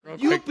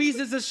You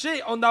pieces of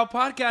shit on that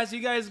podcast. You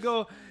guys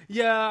go,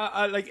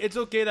 yeah, like it's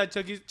okay that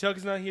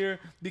Chuck's not here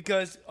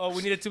because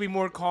we need it to be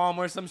more calm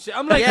or some shit.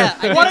 I'm like,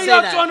 what are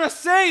y'all trying to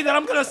say? That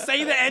I'm gonna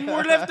say the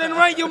N-word left and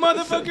right, you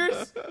motherfuckers?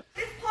 It's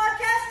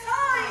podcast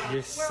time.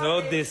 You're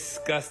so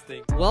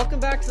disgusting. Welcome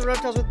back to the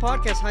Reptiles with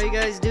Podcast. How you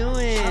guys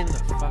doing? Shut the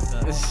fuck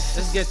up.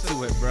 Let's get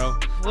to it, bro.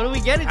 What are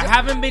we getting? I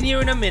haven't been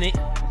here in a minute.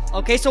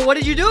 Okay, so what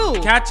did you do?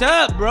 Catch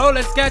up, bro.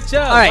 Let's catch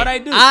up. All right.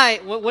 What'd I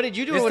do? What did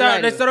you do?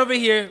 Let's start over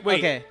here. Wait.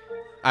 Okay.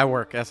 I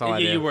work. That's all I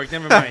do. You work.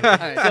 Never mind.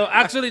 Right. So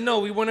actually, no,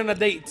 we went on a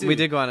date too. We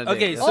did go on a date.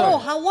 Okay, Yeah. so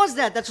How was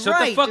that? That's shut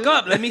right. the fuck dude.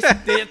 up. Let me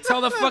tell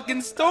the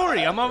fucking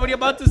story. I'm already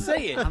about to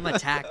say it. I'm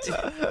attacked.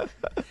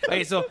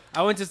 Okay, so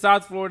I went to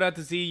South Florida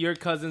to see your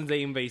cousins, the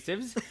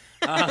invasives.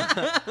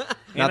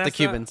 Not the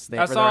Cubans.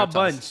 I saw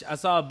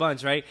a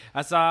bunch. Right?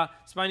 I saw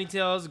spiny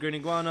tails, green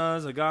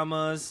iguanas,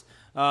 agamas.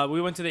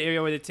 We went to the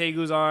area where the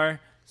tegus are.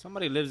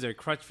 Somebody lives there,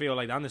 Crutchfield,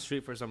 like down the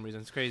street for some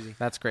reason. It's crazy.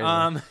 That's crazy.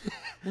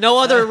 No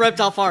other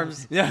reptile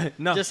farms. Yeah,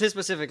 no. Just his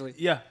specifically.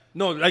 Yeah,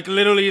 no, like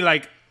literally,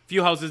 like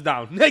few houses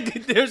down.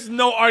 Like, there's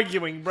no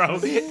arguing, bro.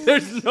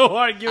 There's no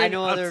arguing. I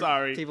know other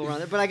sorry. people around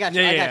there, but I got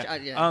you. Yeah, I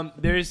got you. yeah.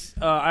 There's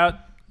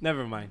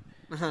never mind.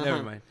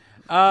 Never mind.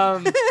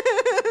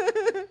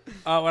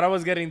 What I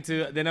was getting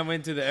to, then I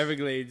went to the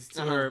Everglades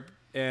to herp,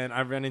 and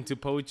I ran into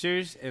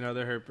poachers and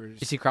other herpers.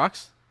 You see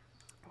Crocs?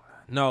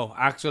 No,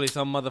 actually,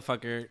 some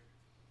motherfucker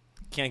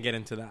can't get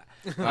into that.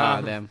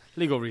 Damn.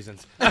 Legal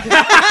reasons.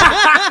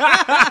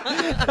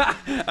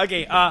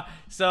 Okay,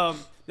 so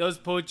those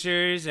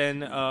poachers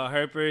and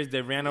herpers,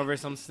 they ran over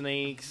some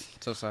snakes,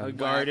 So sad.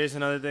 garters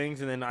and other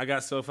things, and then I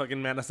got so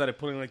fucking mad I started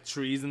pulling like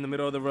trees in the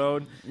middle of the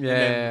road. Yeah.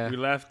 And then we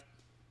left.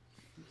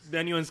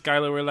 Then you and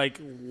Skylar were like,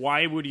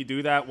 why would you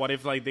do that? What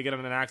if like they get in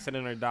an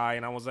accident or die?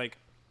 And I was like,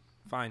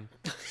 fine.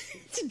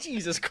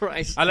 Jesus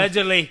Christ.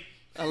 Allegedly.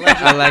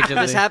 Allegedly.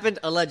 This happened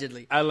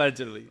allegedly.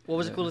 Allegedly. What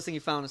was the coolest thing you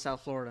found in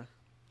South Florida?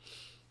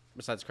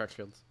 Besides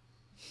Crutchfields.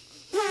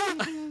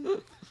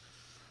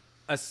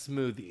 A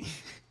smoothie.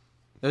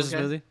 There's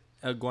Okay. a smoothie?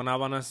 A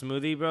guanabana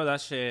smoothie, bro.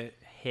 That shit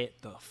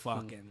hit the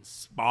fucking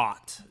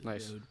spot.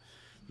 Nice. Dude.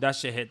 That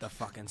shit hit the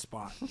fucking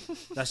spot.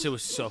 That shit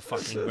was so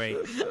fucking great.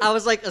 I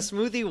was like, a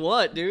smoothie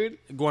what, dude?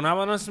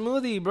 Guanabana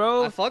smoothie,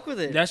 bro. I fuck with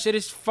it. That shit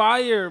is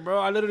fire, bro.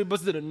 I literally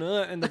busted a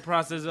nut in the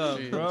process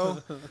of,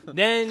 bro.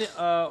 Then,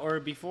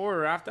 or before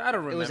or after, I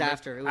don't remember. It was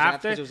after. It was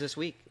after 'cause it was this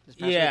week. This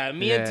past Yeah, week.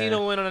 me and Yeah.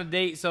 Tino went on a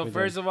date. So We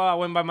first did. of all, I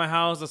went by my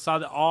house. I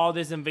saw all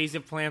this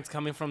invasive plants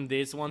coming from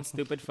this one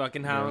stupid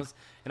fucking house.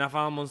 And I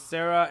found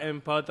Monstera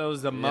and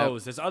Pothos the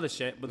most. There's other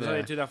shit, but the Yeah.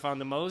 other two that I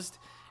found the most.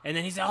 And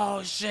then he said,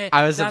 oh, shit.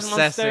 I was that's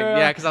obsessing. Monstera.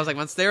 Yeah, because I was like,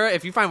 Monstera,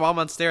 if you find wild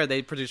Monstera,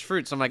 they produce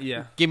fruit. So I'm like,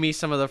 Yeah. give me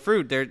some of the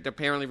fruit. They're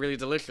apparently really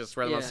delicious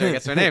where the Yeah. Monstera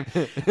gets their name.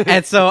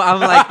 And so I'm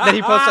like, then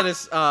he posts on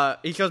his,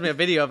 he shows me a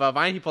video of a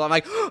vine he pulled. I'm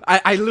like,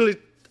 I literally,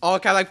 all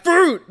kind of like,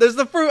 fruit! There's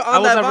the fruit on I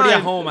was that already vine.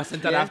 at home. I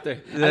sent that Yeah? after. I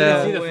didn't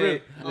Yeah. see the No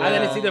fruit. way. I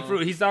didn't see the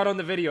fruit. He saw it on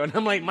the video. And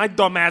I'm like, my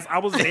dumb ass, I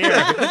was there.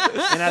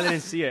 And I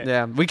didn't see it.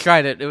 Yeah, we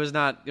tried it. It was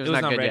not good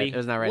ready. yet. It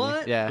was not ready.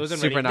 What? Yeah, It wasn't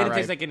super ready. It not didn't right.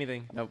 taste like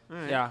anything. Nope.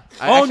 Yeah.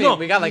 Actually,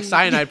 we got like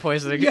cyanide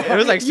poisoning. It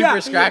was like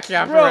super scratchy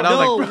after bro, it. I was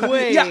no like, bro,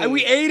 way. Yeah,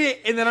 we ate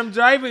it. And then I'm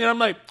driving. And I'm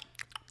like,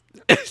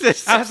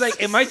 I was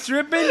like, am I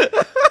tripping?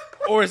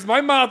 Or is my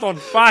mouth on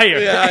fire?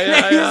 Yeah,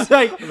 And yeah. he's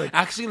like,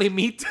 actually,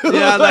 me too.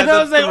 yeah, and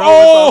I was like,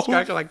 oh,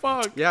 oh. like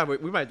fuck. Yeah,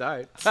 we might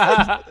die.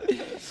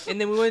 And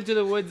then we went to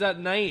the woods at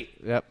night.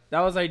 Yep. That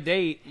was our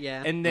date.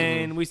 Yeah. And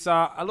then we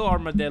saw a little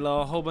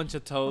armadillo, a whole bunch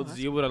of toads.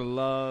 You would have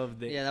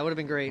loved it. Yeah, that would have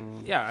been great.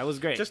 Yeah, it was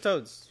great. Just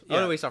toads. Yeah. Oh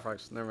no, we saw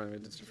frogs. Never mind, we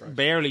did see frogs.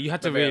 Barely. You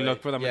had to But really barely.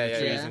 look for them Yeah, in the yeah,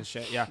 trees yeah. and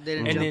shit. Yeah. They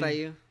didn't And jump then- at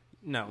you?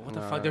 No, what the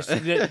No.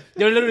 fuck?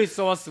 They're literally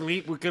so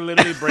asleep. We could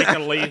literally break a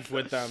leaf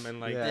with them and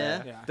like,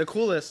 Yeah. yeah. The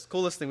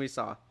coolest thing we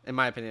saw, in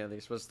my opinion at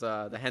least, was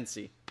the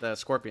Hensey, the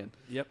scorpion.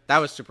 Yep. That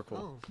was super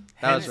cool. Oh.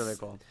 That was Hens. really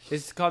cool.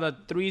 It's called a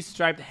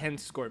 3-striped hen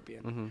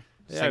scorpion.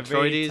 Yeah,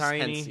 very Sanctroides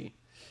tiny. Hensey.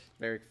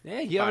 Very. Yeah,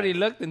 you fire. already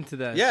looked into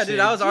that. Yeah, shit. dude,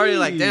 I was already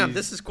like, damn, Jeez.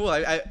 this is cool.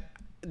 I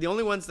the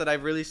only ones that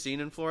I've really seen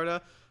in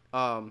Florida,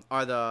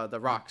 are the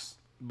rocks.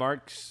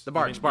 Barks. The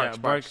barks.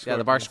 Yeah,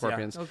 the bark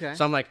scorpions. Okay.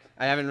 So I'm like,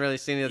 I haven't really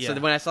seen it. So Yeah.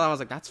 when I saw it, I was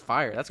like, that's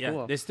fire. That's Yeah,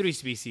 cool. there's 3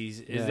 species.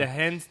 It's Yeah. the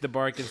hens, the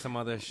bark, and some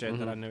other shit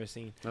that I've never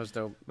seen. That was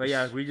dope. But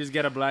yeah, we just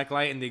get a black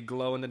light and they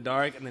glow in the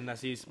dark, and then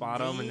that's how you spot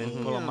them, and then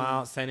pull them Damn.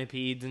 out.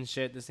 Centipedes and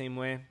shit the same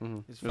way.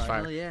 It's It was fire.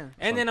 fire. Hell yeah.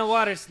 And then a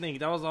water snake.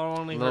 That was our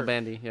only Little herp.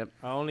 bandy. Yep.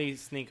 Our only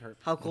snake herp.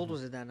 How cold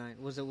was it that night?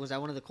 Was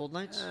that one of the cold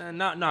nights?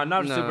 Not No,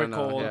 super no,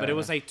 cold, yeah, but it yeah.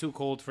 was like too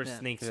cold for Yeah.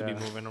 snakes to be Yeah.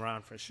 moving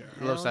around for sure.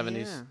 Low Hell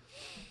 70s.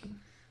 yeah.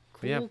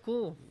 But yeah.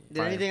 Cool. Did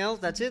Fire. anything else?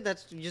 That's it?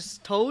 That's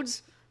just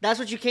toads? That's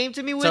what you came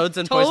to me with? Toads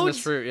and poisonous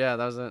fruit. Yeah,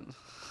 that was it.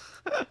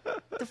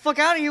 Get the fuck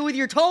out of here with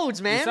your toads,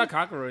 We man. saw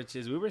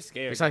cockroaches. We were We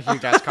scared. saw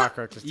huge ass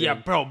cockroaches. Dude. Yeah,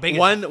 bro, big as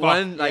One fuck.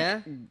 like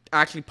Yeah?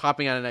 actually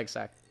popping out an egg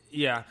sac.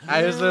 Yeah.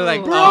 I was literally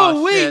like, Bro,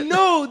 oh, wait, shit.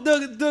 no,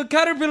 the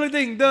caterpillar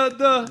thing,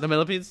 the The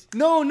millipedes.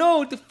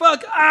 no, the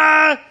fuck,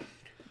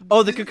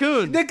 Oh, the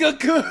cocoon. The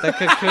cocoon. The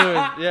cocoon.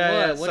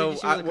 Yeah. What So did you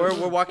see with the we're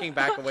cocoon? walking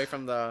back away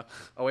from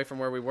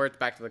where we were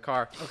back to the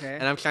car. Okay.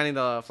 And I'm shining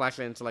the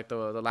flashlight into like the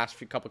last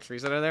few couple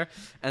trees that are there,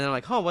 and then I'm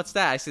like, oh, what's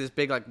that? I see this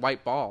big like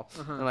white ball.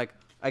 And I'm like,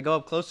 I go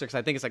up closer because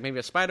I think it's like maybe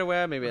a spider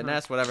web, maybe a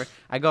nest, whatever.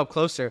 I go up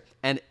closer,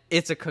 and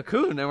it's a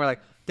cocoon, and we're like,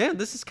 damn,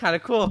 this is kind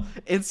of cool.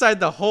 Inside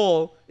the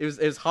hole, it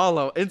was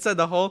hollow. Inside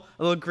the hole,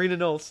 a little green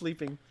anole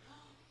sleeping.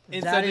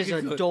 That is the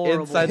cocoon.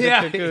 adorable. Inside the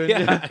cocoon.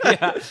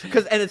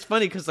 Yeah. And it's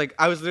funny because like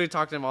I was literally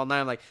talking to him all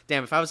night. I'm like,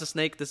 damn, if I was a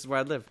snake, this is where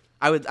I'd live.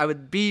 I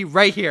would be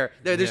right here.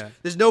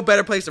 There's no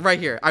better place than right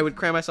here. I would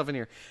cram myself in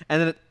here.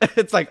 And then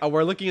it's like, oh,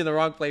 we're looking in the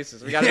wrong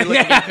places. We gotta be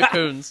looking at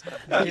cocoons.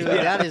 Dude,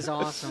 that is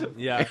awesome.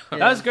 Yeah.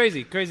 That was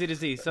crazy to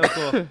see. So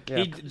cool. Yeah.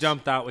 He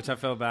jumped out, which I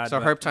felt bad. So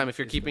but- herp time, if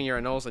you're keeping your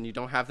anoles and you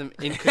don't have them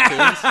in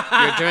cocoons,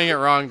 you're doing it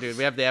wrong, dude.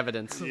 We have the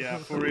evidence. Yeah,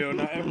 for real.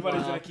 Not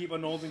everybody's gonna keep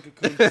anoles in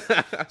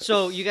cocoons.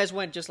 So you guys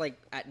went just like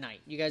at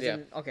night. You guys Yeah.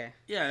 didn't. Okay.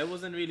 Yeah, it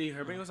wasn't really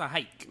herping. It was a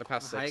hike. The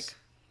past 6. Hike.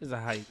 It was a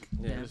hike.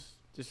 Yeah.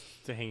 Just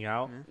to hang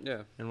out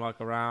Yeah. and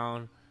walk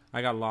around.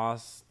 I got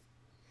lost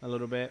a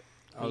little bit.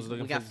 I was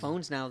looking We for. got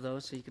phones now though,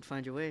 so you could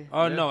find your way.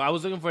 Oh Yeah. no, I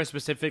was looking for a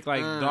specific like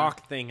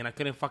dock thing, and I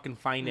couldn't fucking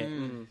find it.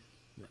 Mm.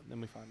 Yeah,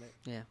 then we found it.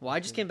 Yeah. Well, I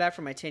just came back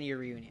from my 10-year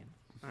reunion.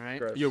 All right.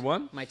 Gross. You're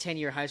one. My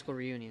 10-year high school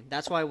reunion.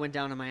 That's why I went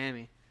down to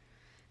Miami.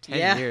 10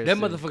 Yeah. years. Them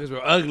dude. motherfuckers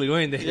were ugly,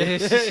 weren't they?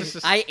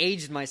 I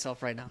aged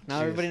myself right now. Now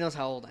everybody knows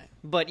how old I am.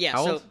 But yeah,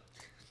 How so old?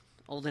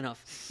 old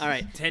enough. All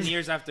right. 10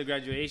 years after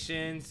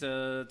graduation,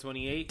 so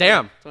 28.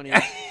 Damn.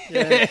 28.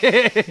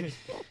 Yeah.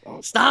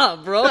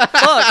 Stop, bro.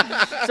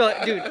 Fuck. So,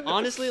 dude,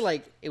 honestly,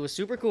 like, it was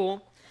super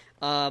cool.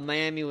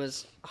 Miami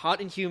was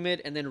hot and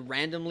humid, and then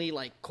randomly,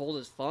 like, cold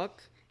as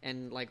fuck,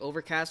 and, like,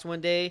 overcast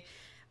one day.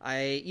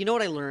 You know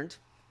what I learned?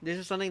 This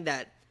is something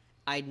that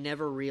I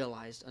never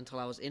realized until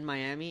I was in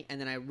Miami, and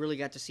then I really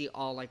got to see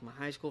all, like, my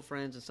high school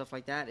friends and stuff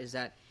like that, is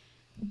that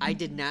I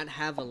did not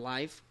have a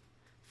life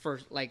for,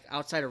 like,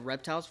 outside of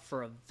reptiles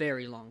for a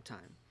very long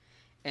time.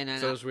 And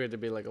So it was weird to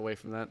be like away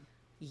from that.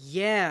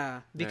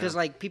 yeah, because Yeah.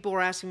 like people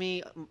were asking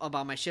me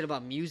about my shit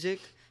about music.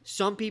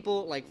 Some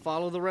people like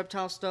follow the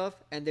reptile stuff,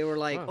 and they were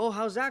like, Wow. "Oh,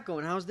 how's that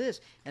going? How's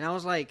this?" And I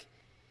was like,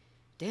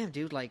 "Damn,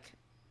 dude, like,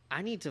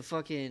 I need to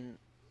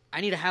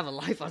have a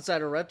life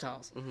outside of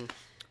reptiles."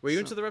 Were you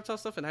into the reptile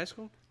stuff in high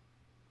school?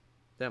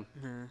 Damn.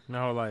 My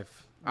whole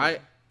life.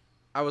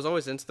 I was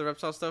always into the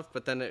reptile stuff,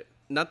 but then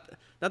not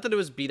that it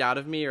was beat out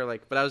of me or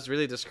like, but I was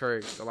really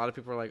discouraged. A lot of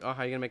people were like, "Oh,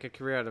 how are you gonna make a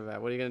career out of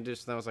that? What are you gonna do?"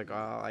 So then I was like,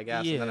 "Oh, I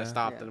guess." And then I Yeah.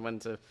 stopped Yeah. and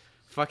went to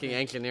fucking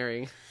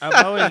engineering.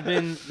 I've always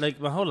been like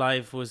my whole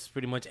life was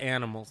pretty much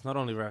animals, not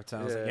only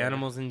reptiles. Like Yeah.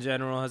 animals in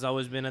general has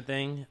always been a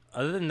thing.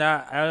 Other than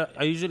that,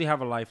 I usually have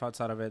a life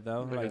outside of it though.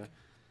 Okay. Like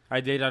I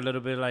did a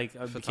little bit. Like I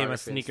became a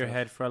Photography and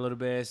sneakerhead for a little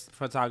bit,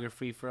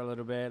 photography for a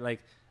little bit. Like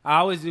I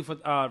always do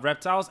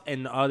reptiles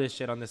and other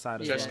shit on the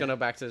side of Just it. gonna go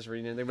back to this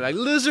reunion. They'd be like,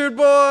 "Lizard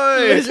boy."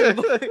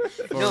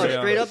 No, real.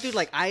 straight up, dude.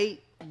 Like I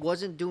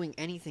wasn't doing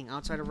anything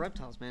outside of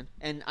reptiles, man,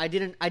 and I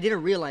didn't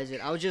realize it.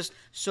 I was just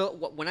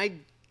when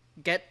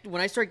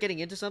I start getting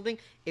into something,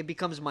 it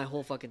becomes my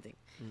whole fucking thing.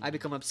 I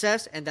become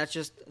obsessed, and that's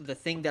just the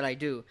thing that I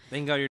do.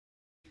 Thank God you're.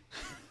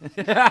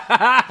 Doing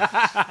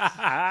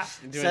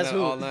Says that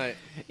who? all night.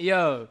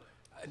 Yo,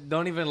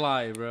 don't even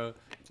lie, bro.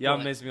 Y'all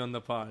What? miss me on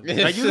the pod.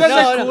 Like you guys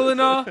No, are no. cool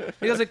and all.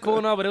 You guys are cool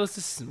and all, but it was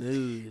just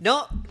smooth.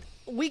 No,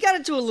 we got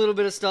into a little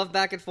bit of stuff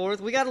back and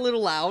forth. We got a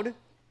little loud.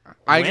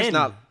 I When? just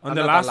not On I'm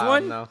the not that last loud,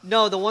 one? No.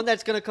 No, the one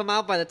that's gonna come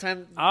out by the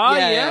time. Oh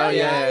yeah, yeah. yeah,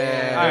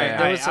 yeah. All right,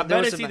 There all was right. some- I there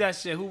was better some- see that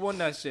shit. Who won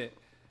that shit?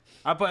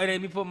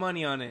 Let me put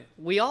money on it.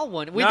 We all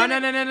won. We No.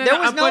 didn't- There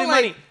was I'm no putting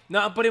like. money. No,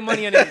 I'm putting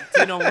money on it.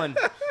 10-1.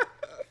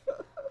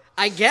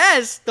 I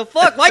guess the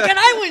fuck. Why can't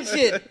I win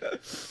shit?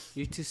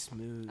 You're too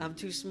smooth. I'm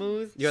too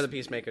smooth. You're the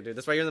peacemaker, dude.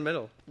 That's why you're in the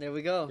middle. There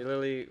we go. You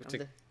literally I'm to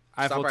the-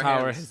 Eiffel stop our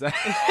Tower. hands. Is that?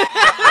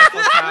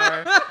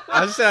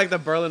 I was just saying like the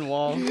Berlin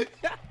Wall.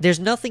 There's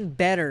nothing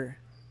better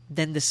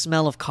than the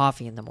smell of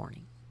coffee in the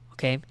morning.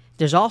 Okay?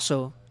 There's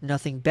also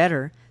nothing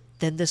better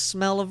than the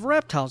smell of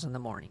reptiles in the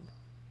morning.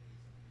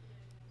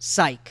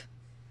 Psych.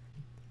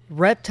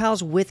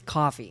 Reptiles with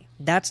coffee.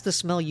 That's the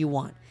smell you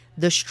want.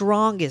 The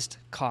strongest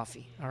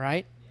coffee, all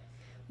right?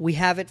 We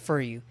have it for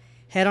you.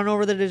 Head on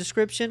over to the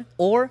description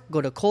or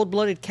go to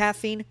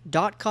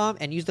coldbloodedcaffeine.com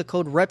and use the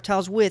code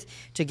REPTILESWITH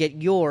to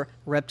get your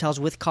Reptiles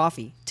with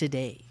coffee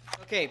today.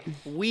 Okay,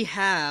 we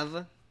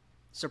have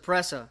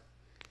Suppressa.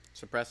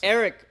 Suppress.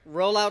 Eric,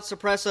 roll out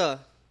Suppressa.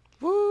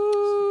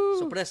 Woo.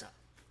 Suppressa.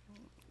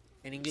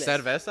 In English.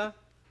 Cerveza.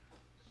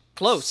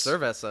 Close.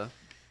 Cerveza.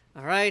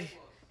 All right,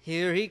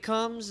 here he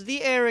comes,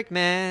 the Eric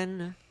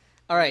man.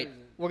 All right,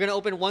 we're going to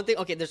open one thing.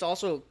 Okay, there's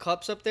also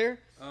cups up there.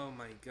 Oh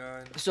my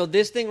god. So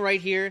this thing right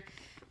here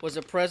was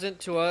a present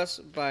to us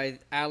by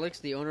Alex,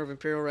 the owner of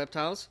Imperial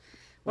Reptiles,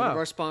 one of Wow.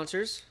 our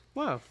sponsors,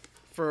 Wow.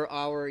 for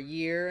our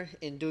year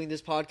in doing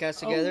this podcast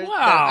together.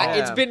 wow.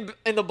 It's been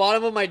in the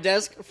bottom of my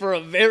desk for a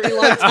very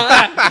long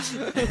time.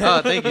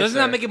 Oh, thank you. Doesn't sir.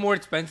 that make it more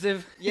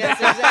expensive? Yes,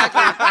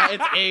 exactly.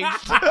 It's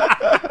aged.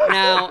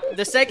 Now,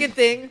 the second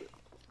thing,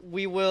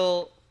 we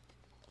will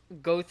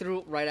go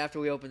through right after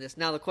we open this.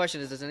 Now the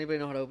question is, does anybody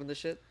know how to open this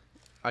shit?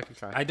 I can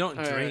try. I don't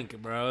All right.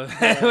 drink, bro.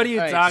 What are you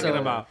All right, talking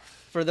so- about?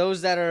 For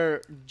those that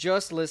are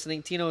just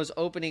listening, Tino is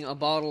opening a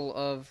bottle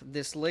of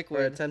this We're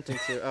liquid attempting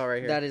to. Oh, right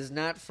here. that is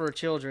not for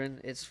children.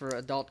 It's for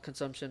adult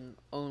consumption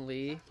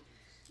only.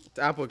 It's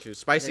apple juice.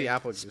 Spicy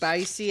apple juice.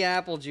 Spicy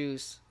apple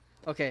juice.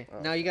 Okay,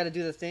 now you got to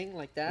do the thing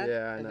like that.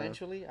 Yeah, I know.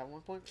 Eventually, at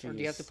one point, or do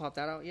you have to Jeez. pop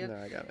that out yet? No,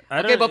 I got it. I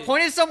Okay, don't- but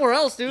point it somewhere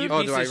else, dude. You-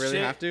 Oh, piece do I of really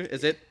shit. have to?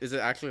 Is it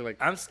actually like?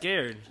 I'm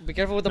scared. Be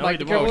careful with the No, mic.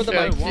 you Be careful with the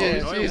won't. mic. No, you won't.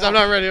 Yeah. No, you Jeez, I'm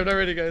not ready. I'm not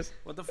ready, guys.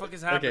 What the fuck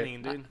is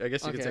happening, Okay, dude? I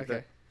guess you Okay, can take okay.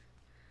 that.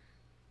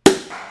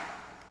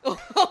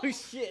 Oh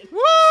shit!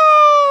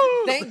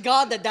 Woo! Thank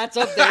God that's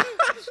up there.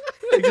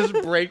 It just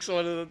breaks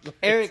one of the.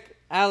 Eric,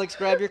 Alex,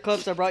 grab your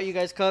cups. I brought you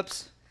guys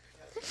cups.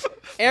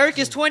 Eric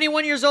is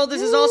 21 years old.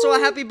 This is also a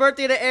happy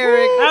birthday to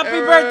Eric. Happy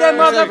Eric. birthday,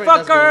 That's good,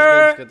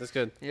 motherfucker! That's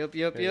good. Yep,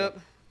 yep, you yep.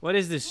 What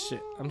is this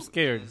shit? I'm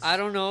scared. I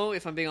don't know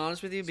if I'm being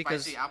honest with you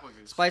because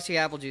spicy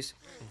apple juice.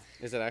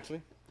 Is it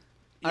actually?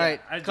 All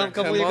right, I come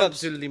drank with your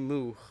cups.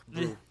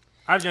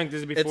 I've drank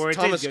this It's before. It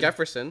Thomas tastes good.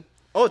 Jefferson.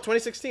 Oh,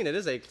 2016. It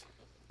is aged.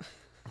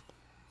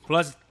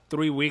 Plus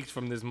 3 weeks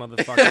from this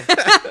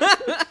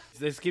motherfucker.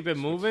 Let's keep it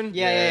moving.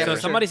 Yeah, So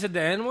for somebody said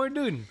the N word,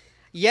 dude.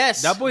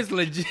 Yes. That boy's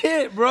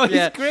legit, bro.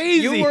 Yeah. He's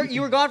crazy.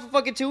 You were gone for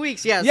fucking 2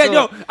 weeks. Yeah. Yeah, so,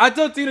 no. I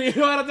told Tino. You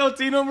know what I told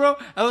Tino, bro?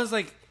 I was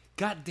like,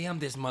 God damn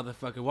this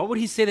motherfucker. Why would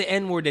he say the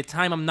N word the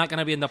time I'm not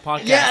gonna be in the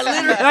podcast? Yeah,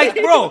 literally. Like,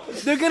 bro,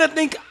 they're gonna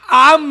think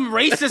I'm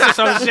racist or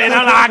some shit.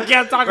 I'm like, I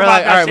can't talk We're about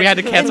like, that all right, shit. we had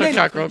to cancel And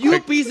then Chuck real you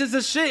quick. pieces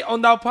of shit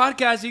on that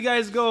podcast. You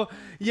guys go,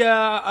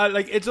 yeah,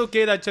 like it's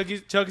okay that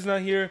Chuck's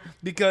not here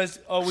because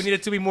we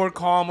needed to be more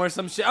calm or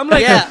some shit. I'm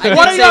like, Yeah, I what did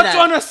are say y'all that.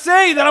 trying to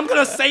say? That I'm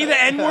gonna say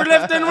the N word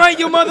left and right,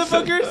 you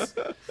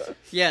motherfuckers?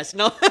 Yes.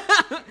 No. All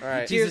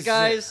right. Cheers, Jesus.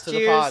 guys. To the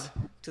Cheers. pod.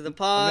 To the I'm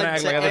pod. gonna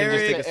act To like I didn't just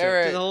Eric. take a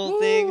sip. To the whole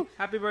thing.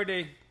 Happy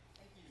birthday.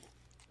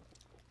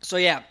 So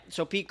yeah.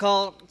 So Pete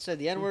called, said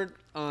the N word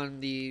on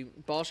the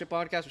Bullshit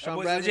podcast with That Sean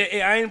boy's Bradley. legit.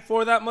 Hey, I ain't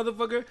for that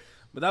motherfucker,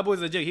 but that boy's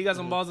legit. He got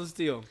some balls of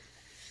steel.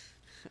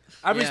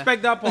 I Yeah.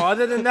 respect that part.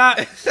 Other than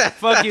that,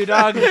 fuck you,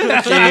 dog.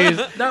 That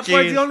part's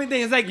jeez. the only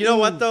thing. It's like, You know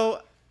what though?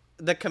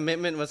 The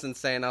commitment was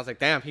insane. I was like,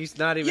 damn, he's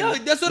not even. Yo,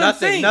 that's what nothing, I'm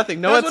saying.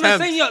 Nothing. No that's attempt. what I'm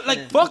saying. Yo,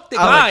 like, fuck the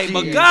I was guy, like,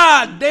 but jeez.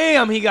 god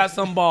damn, he got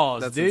some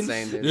balls, That's dude.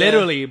 insane, dude.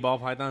 Literally, ball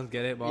pythons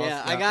get it, balls.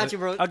 Yeah, I got you,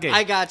 bro. Okay,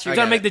 I got you. You're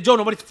trying to make the joke.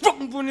 Nobody's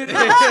fucking putting it in.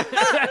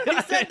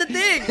 He said the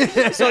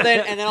thing. So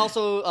then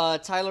also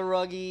Tyler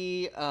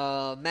Ruggie,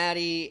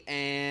 Maddie,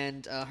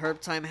 and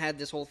Herb Time had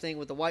this whole thing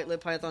with the white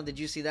lip python. Did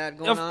you see that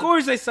going Of on?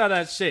 course, I saw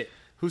that shit.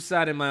 Whose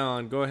side am I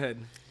on? Go ahead.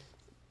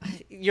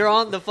 You're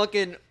on the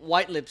fucking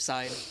white lip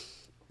side.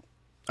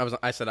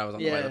 I said I was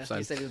on the Yeah, white he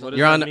upside. said he was What on does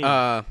You're that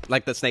on mean?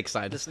 like the snake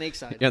side. the snake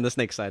side. You're on the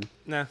snake side.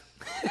 Nah.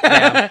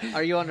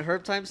 Are you on the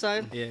Herb Time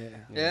side? Yeah. Yeah.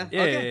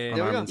 Yeah, Okay. yeah,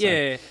 There we go. I'm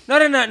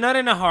Yeah, not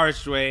in a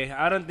harsh way.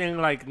 I don't think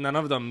like none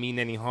of them mean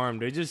any harm.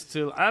 They're just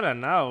too. I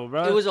don't know,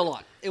 bro. It was a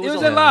lot. It was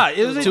a lot.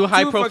 It was Two too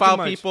high fucking profile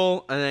much.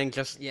 people, and then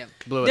just Yeah.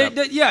 blew it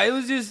up. Yeah, it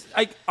was just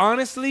like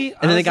honestly.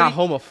 And then they got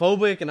honestly-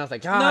 homophobic, and I was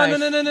like, No. guys.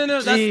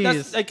 That's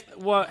Jeez. like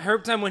what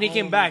Herb Time when he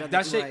came my back. God, That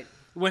that's shit. right.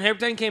 When Herb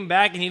Time came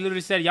back and he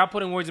literally said, "Y'all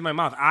putting words in my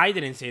mouth." I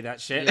didn't say that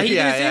shit. Yeah. He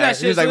Yeah, didn't say yeah. that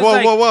shit. He was So like,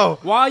 it's whoa, whoa.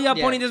 Why y'all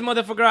Yeah. pointing this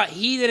motherfucker out?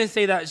 He didn't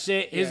say that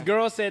shit. His Yeah.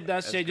 girl said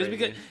that shit. Just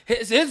crazy.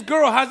 because his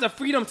girl has the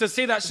freedom to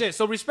say that shit.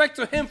 So respect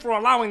to him for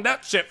allowing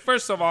that shit.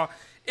 First of all,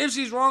 if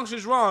she's wrong,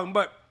 she's wrong.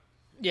 But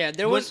Yeah,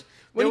 there when, was.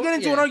 when you there- get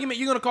into yeah. an argument,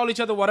 you're gonna call each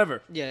other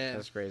whatever. Yeah.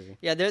 That's crazy.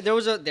 Yeah, there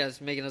was a.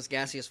 That's making us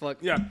gassy as fuck.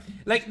 Yeah,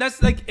 like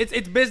that's like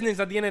it's business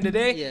at the end of the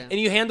day, Yeah. and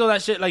you handle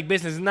that shit like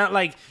business. It's not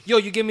like, yo,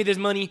 you give me this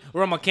money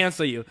or I'm gonna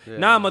cancel you.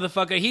 Nah,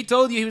 motherfucker, he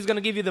told you he was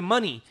gonna give you the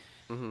money.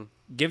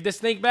 Give the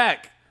snake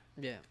back,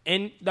 Yeah.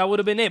 and that would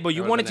have been it. But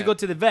you would've wanted been to go it.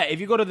 to the vet. If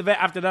you go to the vet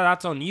after that,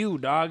 that's on you,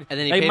 dog. And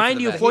then he like paid for mind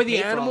the you, vet. for He the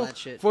paid for all animal, that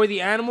shit. for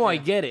the animal, I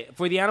Yeah. get it.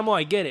 For the animal,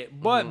 I get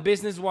it. But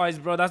business wise,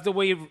 bro, that's the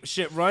way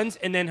shit runs.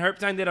 And then Herb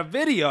Time did a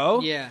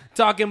video, Yeah.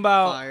 talking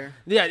about Fire.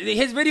 yeah,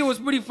 his video was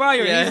pretty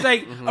fire. Yeah. He's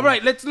like, all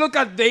right, let's look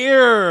at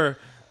their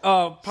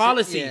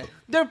policy. Yeah.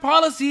 Their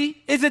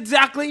policy is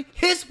exactly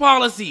his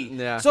policy.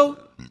 Yeah. So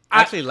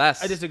Actually,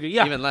 less. I disagree.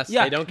 Yeah. Even less.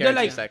 Yeah. They don't They're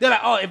guarantee like, sex. They're like,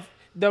 oh, if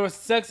the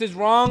sex is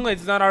wrong,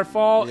 it's not our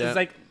fault. Yeah. It's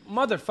like,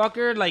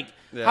 motherfucker, like,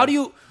 Yeah. how do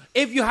you,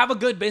 if you have a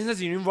good business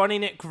and you're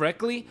running it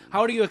correctly,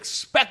 how do you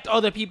expect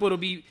other people to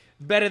be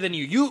better than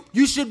you?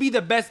 You should be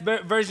the best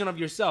version of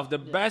yourself, the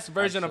best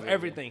version of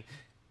everything.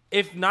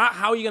 If not,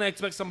 how are you gonna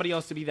expect somebody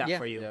else to be that Yeah.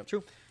 for you? Yeah.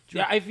 True.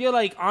 Yeah, I feel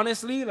like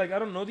honestly, like I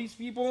don't know these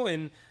people,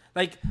 and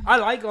like I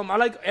like them. I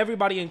like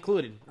everybody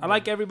included. I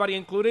like everybody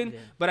included,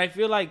 but I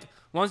feel like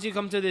once you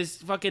come to this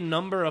fucking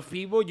number of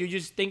people, you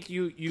just think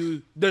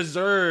you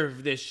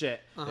deserve this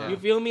shit. You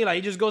feel me? Like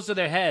it just goes to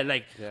their head.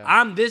 Like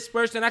I'm this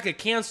person, I could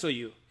cancel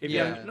you if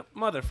Yeah. you're no,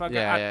 motherfucker.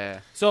 Yeah, yeah.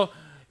 So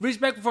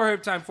respect for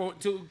Herb Time for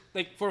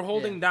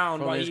holding down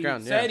For what holding he his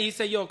ground, said. yeah. He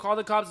said, "Yo, call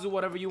the cops, do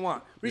whatever you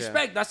want."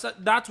 Respect.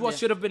 That's what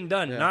should have been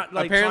done. Yeah. Not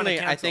like apparently, trying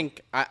to I cancel.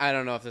 think I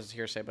don't know if this is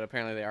hearsay, but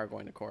apparently they are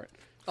going to court.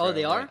 Oh,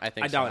 they are? I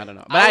think I so. doubt I it. don't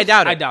know, but I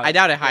doubt it. I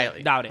doubt it highly.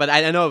 Yeah, doubt it. But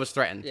I know it was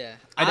threatened. Yeah.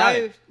 I doubt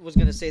it. was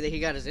gonna say that he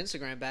got his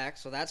Instagram back,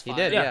 so that's He fine.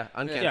 did. Yeah.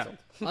 Yeah, uncanceled.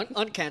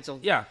 Uncanceled.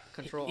 Yeah,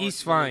 Control. he's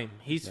Alt. fine.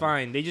 He's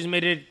fine. They just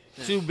made it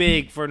too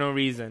big for no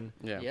reason.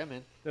 Yeah. Yeah,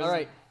 man. There's- All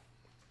right.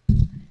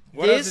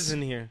 What else This- is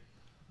in here?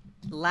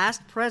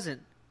 Last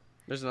present.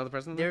 There's another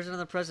person. There's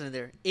another present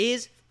there.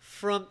 Is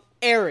from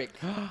Eric.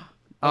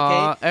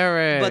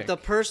 Eric. But the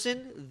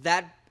person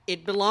that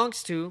it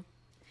belongs to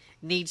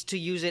needs to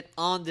use it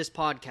on this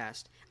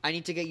podcast. I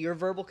need to get your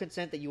verbal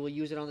consent that you will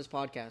use it on this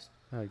podcast.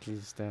 Oh,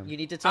 Jesus, damn. You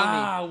need to tell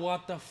me.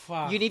 What the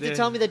fuck? You need to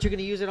tell me that you're going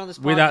to use it on this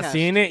podcast. without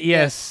seeing it.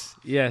 Yes,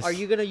 yes. Are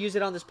you going to use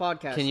it on this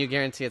podcast? Can you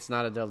guarantee it's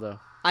not a dildo?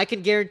 I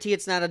can guarantee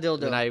it's not a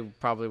dildo. Then I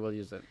probably will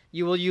use it.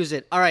 You will use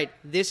it. All right.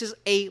 This is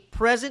a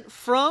present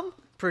from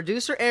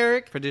producer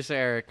Eric Producer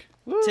Eric.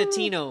 to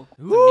Tino.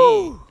 Woo!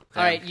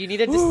 All right. You need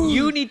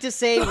to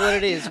say what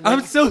it is.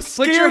 I'm so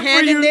scared Put your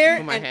hand for you. in there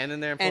Put my and, hand in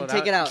there and, and pull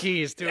take it out.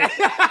 Keys, dude.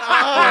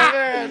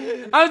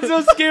 I'm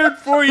so scared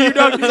for you,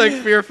 dog. It's like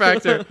Fear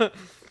Factor.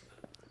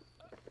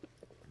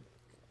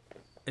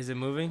 Is it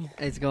moving?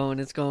 It's going.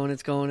 It's going.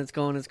 It's going. It's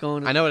going. It's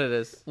going. I know what it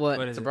is. What?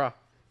 What It's is a it? bra.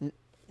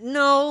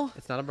 No.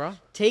 It's not a bra.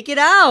 Take it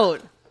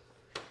out.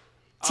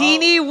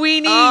 Teeny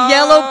weeny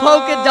yellow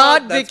polka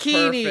dot That's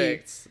bikini.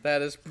 perfect.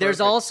 That is perfect.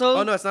 There's also-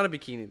 Oh, no, it's not a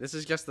bikini. This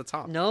is just the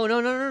top.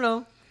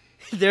 No.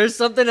 There's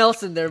something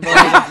else in there, boy.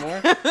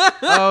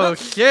 Oh,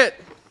 shit.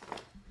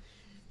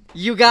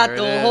 You got There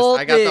the it is. whole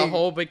I got thing. the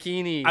whole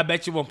bikini. I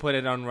bet you won't put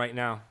it on right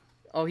now.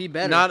 Oh, he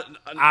better. Not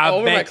I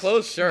over my bet-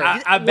 clothes, sure.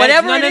 I bet,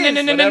 Whatever no, it no, no, is.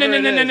 no, no, no, no, Whatever no,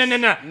 it no, no, is. no,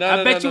 no. No, I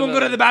no, bet no, you no, won't go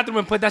no. to the bathroom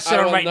and put that shit I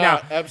on will right not.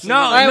 now. Absolutely No,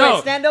 not. All right, no.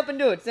 wait, stand up and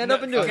do it. Stand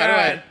up and do it.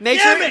 God. Make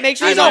Damn sure. it. Make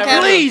sure you Tino, don't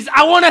have please.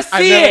 I want to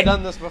I've see never it.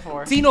 done this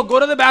before. Tino, go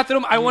to the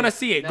bathroom. I want to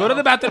see it. Go to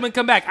the bathroom and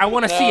come back. I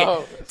want to see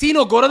No. it.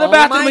 Tino, go to the Oh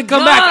bathroom my and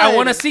come back. I God.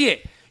 want to see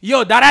it.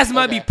 Yo, that ass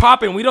might be Okay.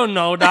 popping. We don't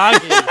know, dog.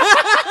 Jeez,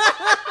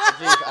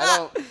 I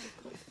don't.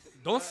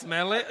 Don't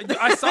smell it.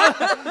 I saw.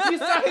 You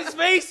saw his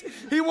face.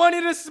 He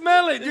wanted to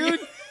smell it, dude.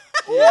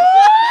 There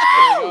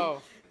you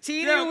go.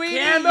 Teeny Yeah, weeny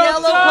camel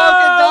yellow toe,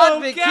 polka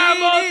dot bikini.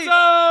 camel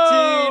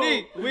toe.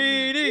 Teeny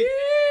weeny.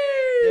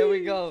 There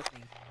we go.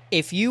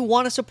 If you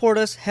want to support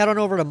us, head on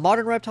over to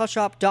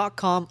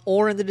modernreptileshop.com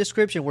or in the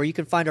description where you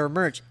can find our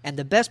merch. And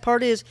the best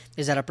part is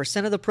that a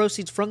percent of the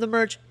proceeds from the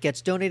merch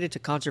gets donated to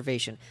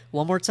conservation.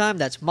 One more time,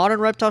 that's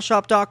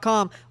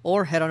modernreptileshop.com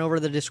or head on over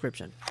to the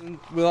description.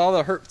 With all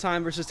the Herp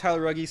Time versus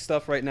Tyler Ruggie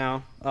stuff right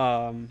now,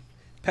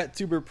 pet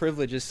tuber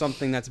privilege is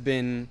something that's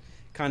been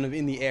kind of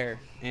in the air,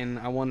 and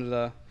I wanted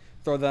to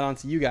throw that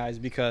onto you guys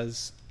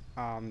because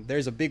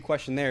there's a big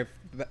question there.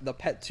 The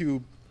pet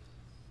tube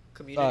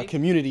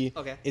community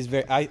Okay. is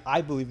very,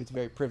 I believe it's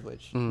very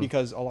privileged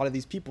because a lot of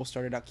these people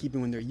started out keeping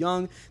when they're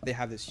young. They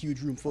have this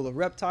huge room full of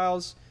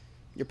reptiles.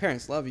 Your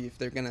parents love you if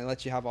they're gonna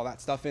let you have all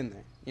that stuff in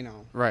there, you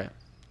know. Right.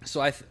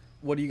 So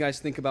what do you guys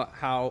think about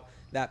how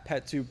that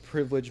pet tube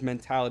privilege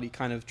mentality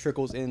kind of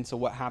trickles into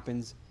what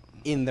happens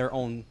in their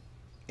own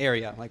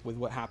area, like with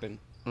what happened?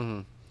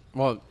 Mm-hmm.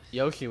 Well,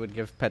 Yoshi would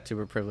give pet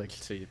tuber privilege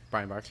to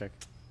Brian Barczyk.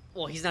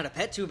 Well, he's not a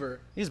pet tuber.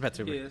 He's a pet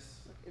tuber.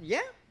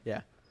 Yeah.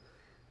 Yeah.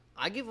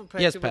 I give him He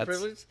pet has tuber pets.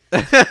 privilege.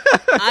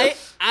 I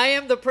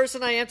am the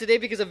person I am today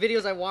because of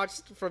videos I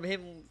watched from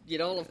him. You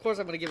know, of course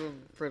I'm gonna give him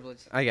privilege.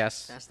 I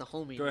guess. That's the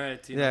homie. Go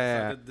ahead, Tino.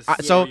 Yeah, Fuck yeah.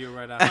 the So- you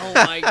right out. Oh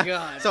my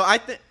god. So I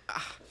think,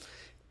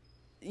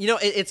 you know,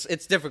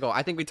 it's difficult.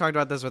 I think we talked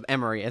about this with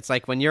Emery. It's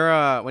like when you're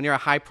a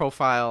high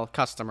profile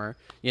customer,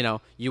 you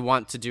know, you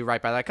want to do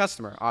right by that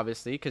customer,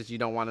 obviously, because you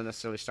don't want to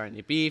necessarily start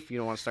any beef. You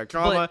don't want to start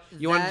drama.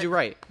 You want to do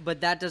right.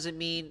 But that doesn't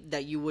mean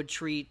that you would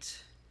treat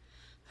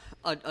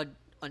a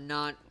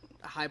not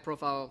high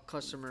profile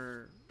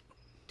customer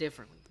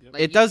differently. Like,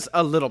 It does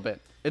a little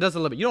bit. It does a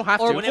little bit. You don't have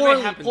Or to. Whenever it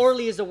poorly. happens.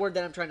 Poorly is the word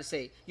that I'm trying to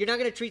say. You're not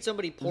gonna treat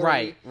somebody poorly.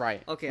 Right,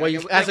 right. Okay. Well, I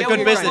you, get- as I a get good what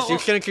you're business, saying. you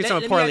shouldn't treat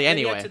someone Let poorly me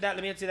anyway.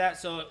 Let me answer that.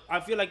 So I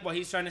feel like what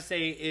he's trying to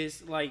say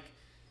is like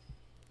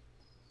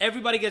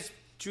everybody gets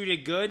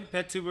treated good.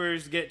 Pet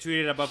tubers get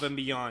treated above and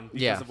beyond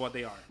because Yeah. of what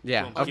they are.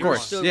 Yeah, Boom. of You're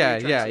course. still Yeah, really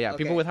trying yeah, to say- yeah. okay.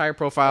 People with higher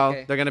profile,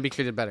 Okay. they're going to be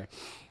treated better.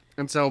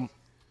 And so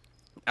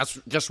that's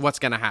just what's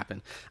going to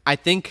happen. I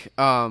think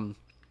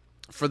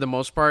for the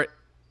most part,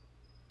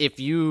 if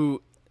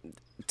you,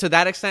 to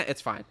that extent,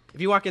 it's fine.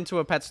 If you walk into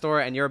a pet store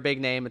and you're a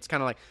big name, it's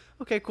kind of like,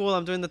 okay, cool,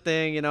 I'm doing the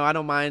thing. You know, I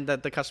don't mind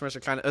that the customers are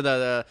trying to,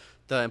 the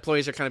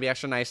employees are trying to be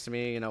extra nice to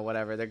me. You know,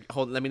 whatever.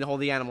 Let me hold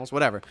the animals,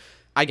 whatever.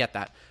 I get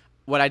that.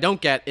 What I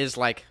don't get is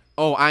like,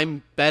 oh,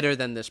 I'm better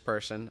than this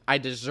person. I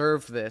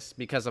deserve this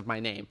because of my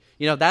name.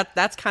 You know,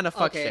 that's kind of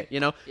fuck Okay. shit, you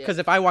know? Yeah. Because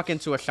if I walk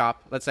into a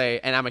shop, let's say,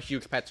 and I'm a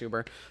huge pet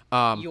tuber.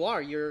 You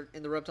are. You're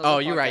in the reptile. Oh,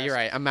 you're right. You're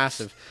right. I'm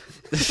massive.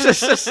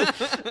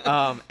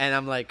 And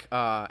I'm like,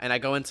 and I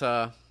go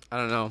into, I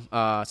don't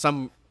know,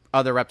 some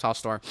other reptile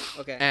store.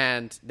 Okay.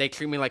 And they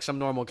treat me like some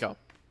normal Joe.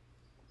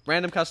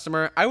 Random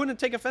customer, I wouldn't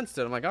take offense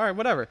to it. I'm like, all right,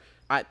 whatever.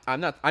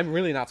 I'm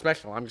really not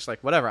special. I'm just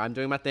like, whatever. I'm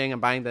doing my thing. I'm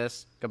buying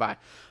this. Goodbye.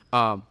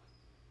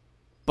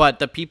 But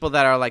the people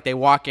that are like, they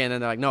walk in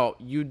and they're like, no,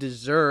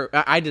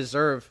 I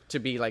deserve to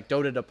be like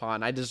doted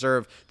upon. I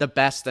deserve the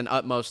best and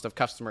utmost of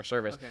customer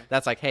service. Okay.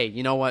 That's like, hey,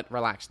 you know what?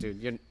 Relax,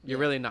 dude. You're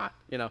really not.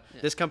 You know,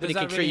 this company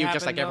Does can that treat really you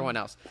just like happen, though? everyone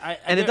else. And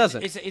And it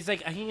doesn't. It's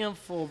like a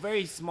handful,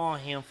 very small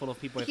handful of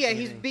people. if Yeah, he's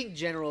anything. being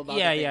general about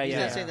Yeah, the thing. yeah, He's yeah,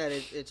 not yeah. saying that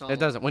it's all. It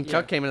doesn't. When Yeah.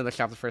 Chuck came into the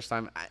shop the first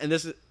time, and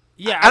this is,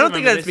 Yeah, I don't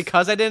think remember that it's this.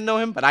 because I didn't know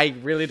him, but I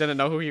really didn't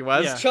know who he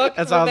was. Yeah. Chuck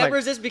And so I was like,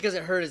 remembers this because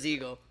it hurt his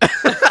ego.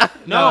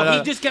 No, No.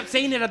 he just kept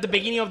saying it at the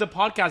beginning of the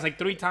podcast like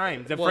 3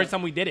 times. The What? first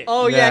time we did it.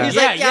 Oh yeah, Yeah. he's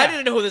Yeah, like, yeah, I yeah.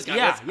 didn't know who this guy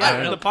yeah, was.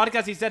 yeah. In the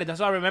podcast he said it. That's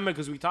what I remember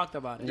because we talked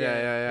about it.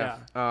 Yeah.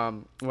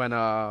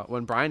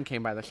 When Brian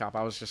came by the shop,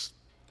 I was just,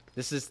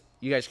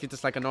 you guys treat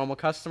this like a normal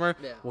customer.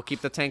 Yeah. We'll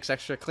keep the tanks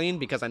extra clean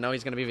because I know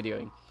he's gonna be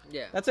videoing.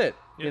 Yeah. That's it.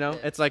 You know,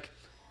 Yeah. it's like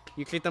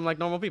you treat them like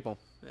normal people.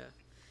 Yeah.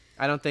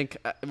 I don't think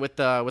with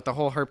the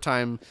whole Herb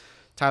Time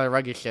Tyler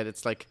Ruggie shit,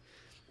 it's like,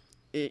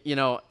 you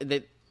know,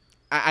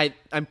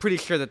 I'm pretty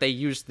sure that they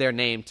used their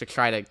name to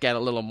try to get a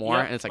little more,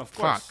 Yeah, and it's like, of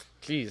course. fuck,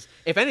 jeez.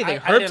 If anything, I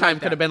Herb didn't Time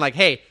like could have that. been like,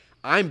 hey,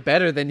 I'm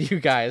better than you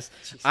guys.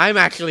 I'm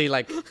actually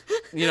like,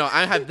 you know,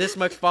 I have this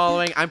much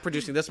following. I'm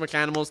producing this much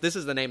animals. This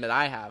is the name that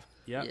I have.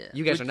 Yeah. Yeah.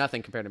 You guys are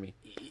nothing compared to me.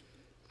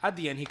 At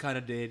the end, he kind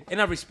of did,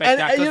 and I respect And,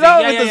 that. 'cause you know,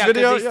 he, with this 'cause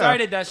video, he yeah.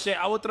 started that shit.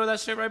 I would throw that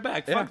shit right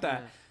back. Yeah. Fuck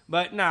that.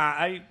 But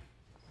nah,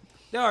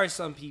 there are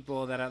some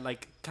people that are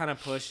like kind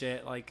of push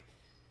it. Like,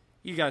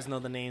 you guys know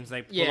the names.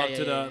 Like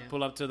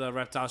pull up to the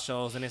reptile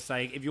shows, and it's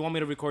like, if you want me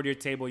to record your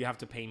table, you have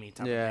to pay me.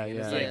 Type Yeah, of thing. And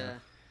yeah. It's like, Yeah.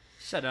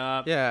 shut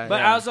up. Yeah,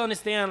 But yeah. I also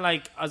understand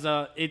like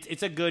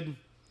it's a good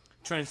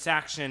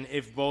transaction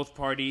if both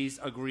parties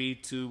agree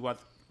to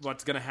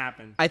what's gonna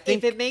happen. I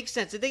think If it makes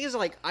sense. The thing is,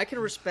 like, I can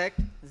respect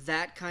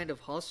that kind of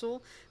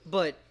hustle,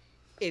 but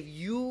if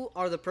you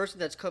are the person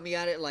that's coming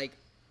at it like,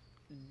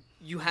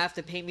 you have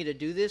to pay me to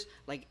do this,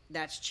 like,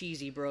 that's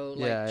cheesy, bro. Like,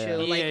 Yeah, yeah.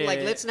 chill. Like, Yeah, like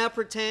yeah. let's not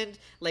pretend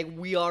like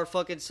we are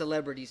fucking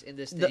celebrities in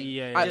this thing.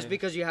 Yeah, Just yeah.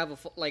 because you have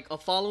a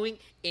following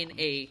in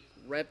a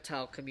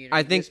reptile community.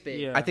 I think this big.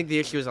 Yeah. I think the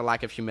issue is a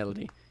lack of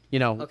humility. You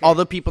know, Okay. all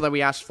the people that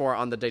we asked for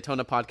on the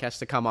Daytona podcast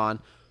to come on,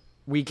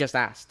 we just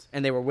asked,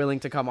 and they were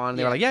willing to come on.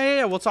 They were Yeah. like,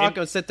 yeah, we'll talk,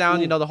 and sit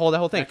down, you know, the whole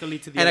thing. That could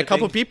lead to the And a other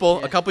couple thing. people,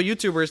 Yeah. a couple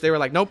YouTubers, they were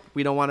like, nope,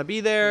 we don't want to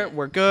be there. Yeah.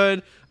 We're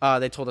good.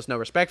 They told us no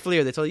respectfully,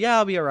 or they told, yeah,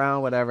 I'll be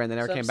around, whatever, and they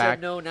never Some came said back.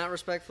 no, not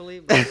respectfully.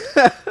 But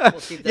we'll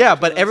keep that Yeah, between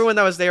but us. everyone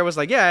that was there was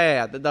like,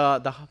 yeah.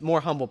 The more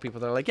humble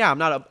people, they're like, yeah, I'm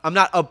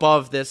not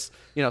above this,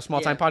 you know,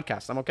 small time Yeah.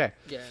 podcast. I'm okay.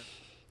 Yeah.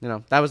 You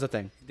know, that was the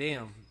thing.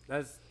 Damn,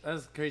 that's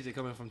crazy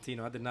coming from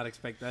Tino. I did not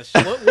expect that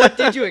shit. What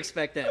did you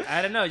expect then?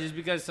 I don't know, just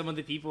because some of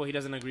the people he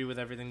doesn't agree with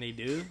everything they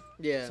do.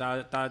 Yeah. So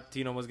I thought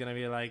Tino was gonna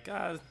be like,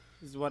 this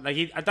is what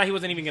like I thought he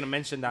wasn't even gonna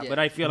mention that, Yeah. but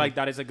I feel like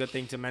that is a good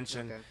thing to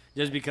mention, Okay.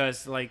 just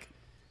because like,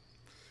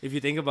 if you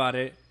think about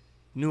it,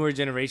 newer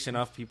generation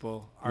of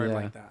people are Yeah.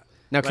 like that.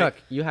 Now, Like- Chuck,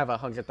 you have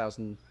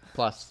 100,000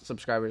 plus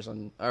subscribers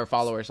or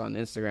followers on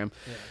Instagram.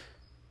 Yeah.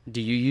 Do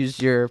you use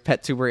your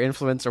pet tuber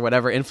influence or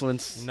whatever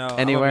influence No,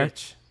 anywhere? I'm a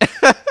bitch.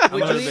 I'm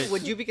a little bitch.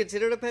 Would you be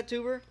considered a pet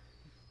tuber?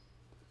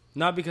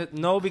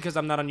 because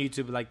I'm not on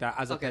YouTube like that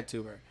as a Okay. pet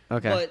tuber.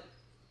 Okay. But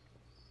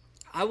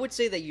I would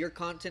say that your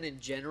content in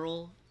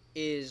general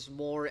is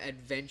more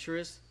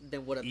adventurous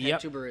than what a pet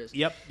Yep. tuber is.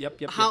 Yep.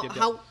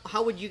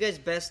 How would you guys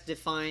best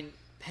define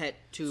pet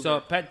tuber? So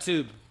pet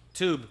tube,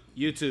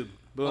 YouTube,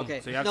 boom.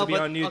 okay. So you have No, to be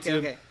but- on YouTube.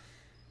 Okay.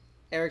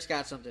 Eric's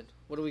got something.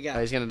 What do we got? Oh,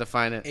 he's gonna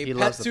define it. A He pet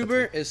loves the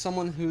tuber is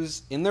someone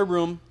who's in their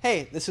room.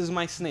 Hey, this is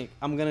my snake.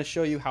 I'm gonna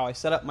show you how I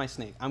set up my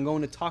snake. I'm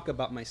going to talk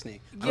about my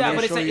snake. I'm Yeah, gonna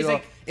but it's show like- you it's how-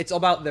 like- it's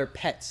about their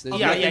pets. There's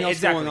Yeah, nothing yeah, else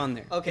exactly. going on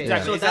there. Okay,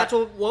 Exactly. so It's that's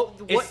not- what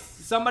It's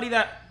somebody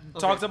that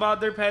talks Okay. about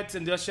their pets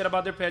and does shit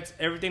about their pets.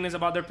 Everything is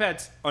about their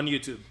pets on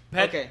YouTube.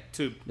 Pet Okay.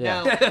 tube.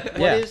 Yeah. Now,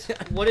 Yeah.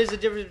 what is the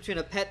difference between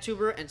a pet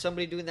tuber and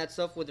somebody doing that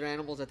stuff with their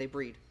animals that they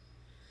breed?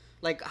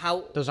 Like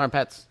how Those aren't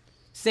pets.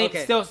 Same,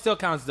 Okay. still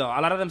counts though. A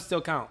lot of them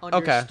still count.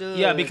 understood.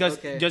 Yeah, because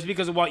okay. just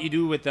because of what you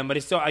do with them, but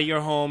it's still at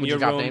your home, Would your you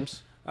drop room.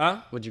 names? Huh?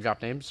 Would you drop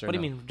names? Or What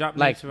do you no? mean? Drop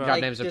Like names for- drop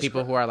Like, names of descri-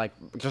 people who are like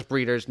just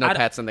breeders, no I don't-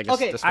 pets, and they just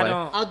Okay, display. I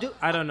don't. I'll do-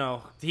 I don't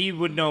know. He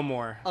would know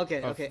more. Okay,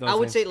 of okay. those I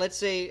would things. say, let's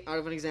say, out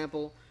of an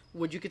example,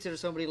 would you consider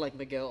somebody like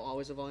Miguel,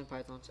 always evolving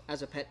pythons,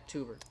 as a pet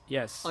tuber?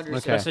 yes,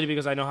 Understood. Okay. especially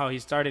because I know how he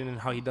started and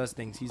how he does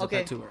things. He's Okay. a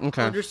pet tuber.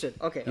 Okay. Understood.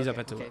 Okay. He's a okay,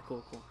 pet tuber. Okay,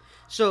 cool.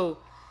 So,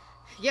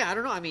 yeah, I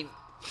don't know. I mean,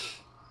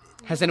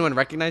 Has anyone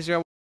recognized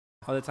you?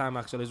 All the time,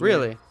 actually. It's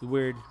Really?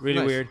 weird, really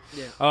Nice. weird.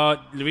 Yeah.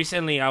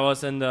 Recently I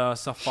was in the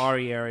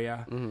safari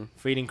area Mm-hmm.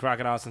 feeding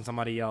crocodiles, and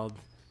somebody yelled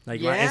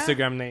like my Yeah?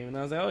 Instagram name, and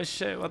I was like, "Oh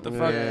shit, what the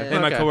fuck?" Yeah.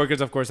 And my Okay.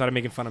 coworkers, of course, started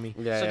making fun of me.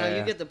 Yeah. so now yeah,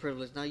 you get the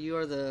privilege. Now you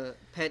are the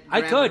pet.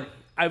 I grandma. could,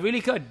 I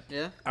really could,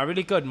 Yeah. I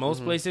really could. Most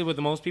Mm-hmm. places with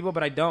most people,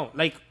 but I don't.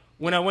 Like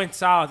when I went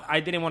south, I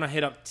didn't want to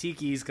hit up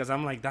Tiki's because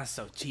I'm like, that's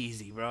so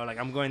cheesy, bro. Like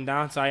I'm going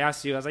down, so I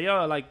asked you, I was like,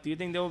 "Yo, like, do you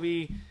think they'll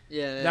be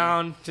Yeah.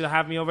 down to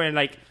have me over?" And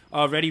like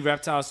Ready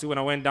Reptiles too. When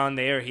I went down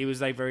there, he was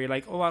like very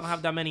like, "Oh, I don't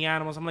have that many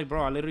animals." I'm like,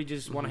 "Bro, I literally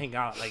just want to hang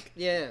out. Like,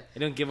 Yeah. I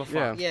don't give a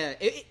Yeah. fuck." Yeah.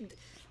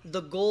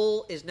 The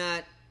goal is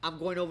not I'm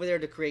going over there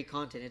to create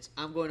content. It's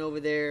I'm going over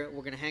there.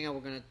 We're gonna hang out.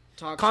 We're gonna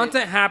talk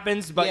content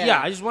happens, but Yeah.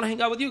 yeah, I just want to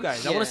hang out with you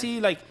guys. I want Yeah. to see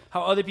like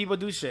how other people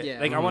do shit. Yeah.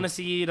 Like I want to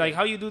see like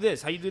how you do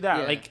this, how you do that.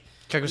 Yeah. Like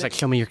Chuck was like,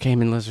 "Show me your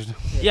Cayman lizard."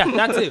 yeah,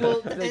 that too.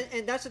 Well,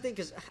 and that's the thing,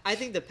 because I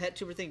think the pet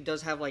tuber thing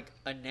does have like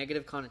a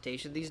negative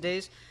connotation these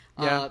days.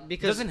 Yeah. It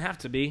Because doesn't have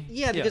to be.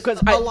 yeah, because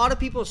 'Cause a lot of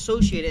people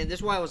associate it, and this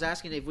is why I was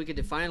asking if we could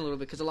define it a little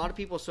bit, because a lot of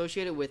people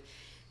associate it with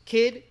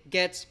kid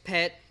gets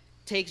pet,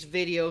 takes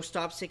video,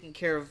 stops taking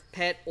care of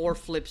pet, or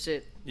flips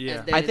it. Yeah.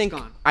 and then I think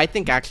it's gone. I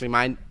think actually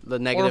the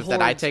negative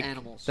that I hoards take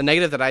animals. the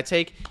negative that I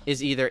take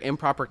is either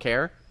improper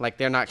care, like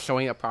they're not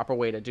showing a proper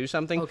way to do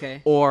something,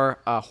 Okay. or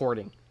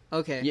hoarding.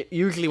 Okay.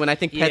 Usually when I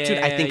think pet food,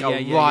 I think Yeah, a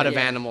yeah, lot yeah, of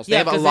yeah. animals. Yeah, They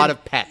have a 'cause lot then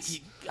of pets.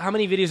 How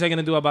many videos are you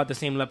gonna do about the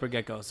same leopard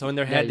gecko? So in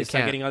their head, you they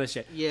start can't. getting other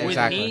shit. Yeah.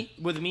 Exactly.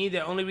 With me,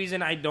 the only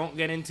reason I don't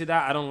get into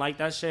that, I don't like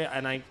that shit,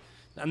 and I'm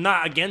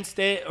not against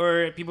it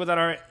or people that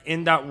are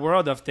in that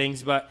world of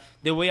things, but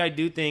the way I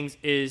do things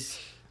is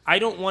I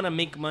don't want to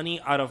make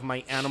money out of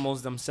my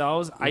animals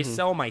themselves. I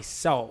sell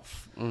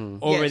myself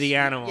over Yes. the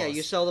animals. Yeah,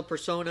 you sell the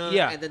persona.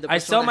 Yeah, and then the I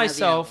sell persona has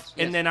the myself, animals.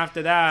 and Yes. then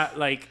after that,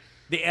 like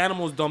the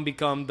animals don't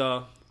become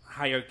the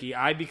hierarchy.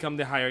 I become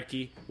the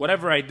hierarchy.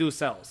 Whatever I do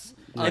sells.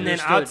 And then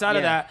Understood, outside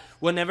of yeah. that,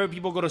 whenever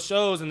people go to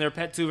shows and they're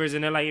pet tubers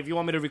and they're like, if you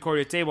want me to record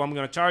your table, I'm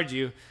gonna charge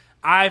you.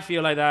 I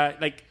feel like that,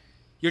 like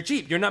you're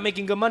cheap. You're not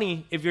making good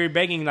money if you're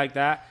begging like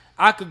that.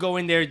 I could go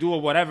in there, do a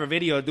whatever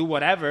video, do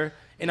whatever,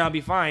 and I'll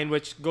be fine.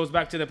 Which goes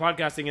back to the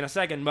podcasting in a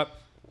second, but.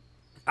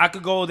 I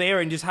could go there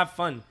and just have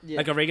fun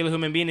like a regular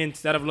human being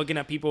instead of looking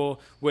at people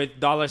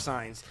with dollar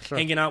signs,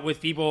 hanging out with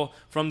people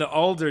from the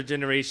older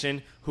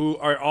generation who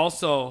are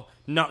also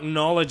not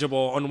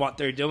knowledgeable on what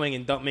they're doing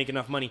and don't make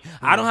enough money.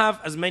 I don't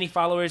have as many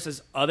followers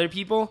as other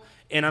people,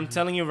 and I'm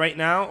telling you right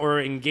now,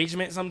 or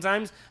engagement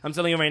sometimes, I'm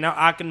telling you right now,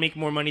 I can make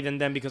more money than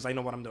them because I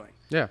know what I'm doing.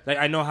 Yeah. Like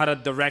I know how to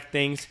direct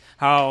things,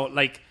 how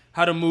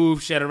to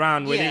move shit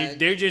around where Yeah,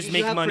 they're just you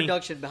make have money.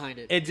 production behind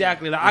it.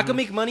 Exactly. Like I can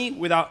make money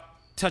without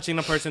touching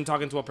a person,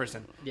 talking to a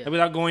person, Yeah. like,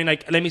 without going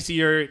like, let me see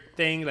your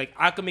thing. Like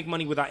I could make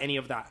money without any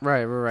of that.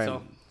 Right.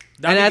 So,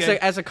 And that'd be good.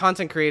 as a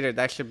content creator,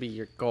 that should be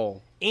your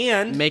goal.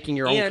 and making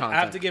your own and I have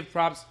content. to give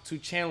props to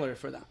Chandler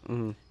for that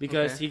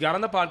because Okay. he got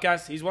on the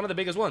podcast. He's one of the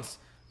biggest ones.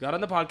 Got on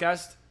the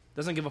podcast.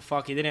 Doesn't give a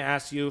fuck. He didn't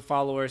ask you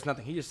followers,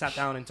 nothing. He just sat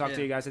down and talked to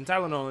Yeah. you guys, and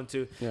Tyler Nolan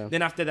too. Yeah.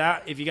 Then after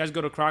that, if you guys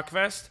go to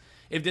Crocfest,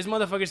 if this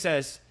motherfucker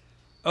says,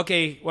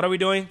 "Okay, what are we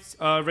doing?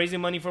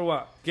 Raising money for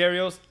what?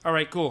 Garrios? All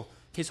right, cool."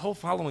 His whole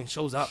following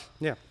shows up.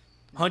 Yeah.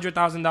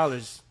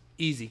 $100,000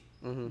 easy,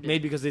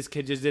 made because this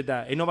kid just did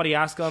that. And nobody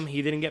asked him.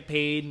 He didn't get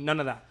paid. None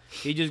of that.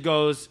 He just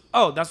goes,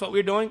 "Oh, that's what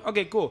we're doing.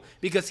 Okay, cool."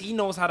 Because he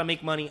knows how to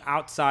make money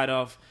outside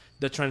of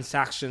the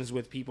transactions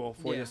with people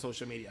for Yeah. your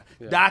social media.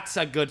 That's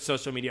a good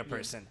social media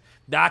person.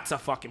 That's a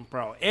fucking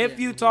pro. If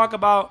you talk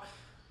about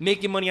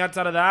making money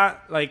outside of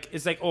that, like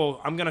it's like, "Oh,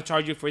 I'm gonna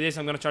charge you for this.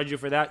 I'm gonna charge you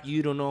for that."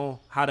 You don't know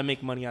how to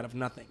make money out of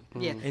nothing.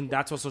 Yeah. And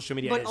that's what social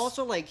media But is.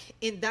 also, like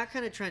in that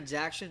kind of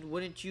transaction,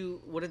 wouldn't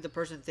the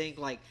person think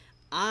like,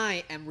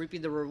 I am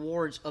reaping the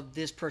rewards of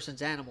this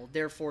person's animal.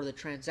 Therefore, the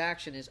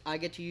transaction is I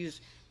get to use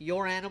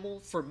your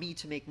animal for me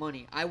to make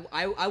money.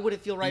 I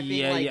wouldn't feel right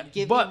being like,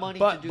 give me money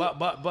to do.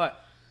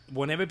 But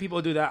whenever people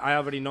do that, I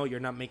already know you're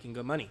not making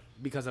good money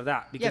because of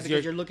that. yeah,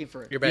 because you're looking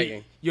for it. You're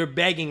begging. You're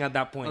begging at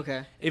that point.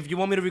 Okay. If you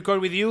want me to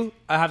record with you,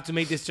 I have to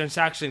make this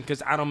transaction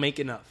because I don't make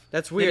enough.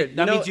 That's weird.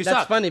 That means you that's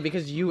suck. funny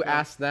because you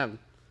asked them.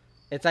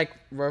 It's like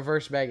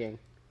reverse begging.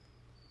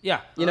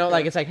 Yeah. You know,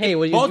 like it's like, hey,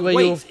 will you, Both will you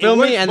ways. It film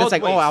me? works And it's both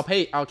like, oh,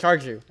 ways. I'll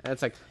charge you. And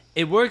it's like,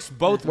 It works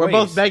both we're ways.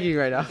 both begging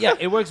right now. Yeah,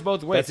 it works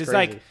both ways. That's It's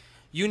crazy. like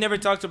you never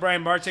talk to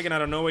Brian Barczyk and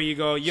out of nowhere you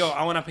go, "Yo,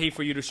 I want to pay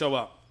for you to show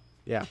up."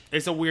 Yeah.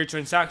 It's a weird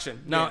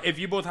transaction. Now, Yeah. if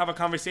you both have a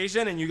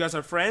conversation and you guys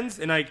are friends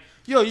and like,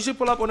 "Yo, you should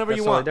pull up whenever That's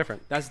you totally want."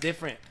 different. That's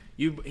different.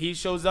 He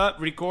shows up,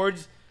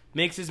 records,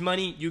 makes his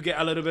money. You get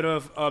a little bit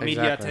of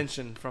media Exactly.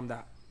 attention from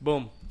that.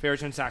 Boom, fair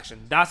transaction.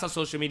 That's how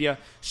social media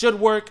should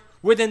work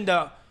within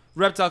the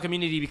reptile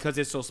community because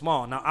it's so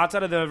small. Now,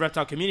 outside of the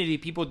reptile community,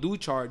 people do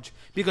charge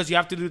because you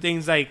have to do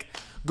things like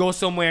go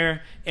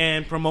somewhere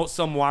and promote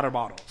some water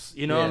bottles.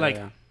 You know, Yeah, like.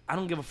 yeah. I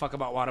don't give a fuck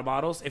about water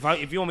bottles. If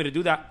you want me to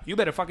do that, you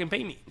better fucking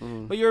pay me.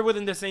 But you're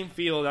within the same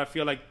field. I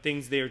feel like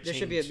things there change. There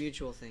should be a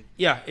mutual thing.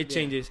 Yeah, it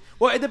changes.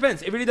 Well, it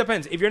depends. It really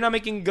depends. If you're not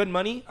making good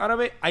money out of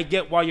it, I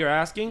get why you're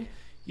asking.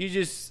 You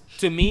just,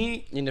 to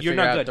me, You need to you're figure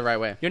not out good. the right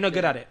way. You're not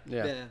good at it.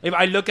 Yeah. Yeah. If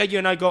I look at you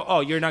and I go,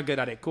 "Oh, you're not good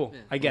at it," cool. Yeah.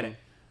 I get it.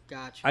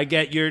 Gotcha. I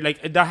get you're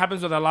like that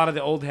happens with a lot of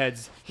the old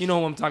heads. You know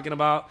who I'm talking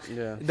about?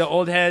 Yeah. The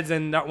old heads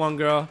and that one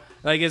girl.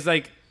 Like it's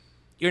like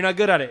you're not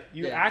good at it.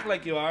 You Yeah. act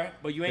like you are,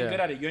 but you ain't Yeah. good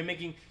at it.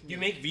 You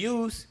make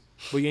views,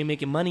 but you ain't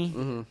making money.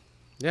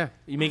 Yeah.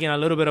 You're making a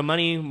little bit of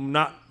money,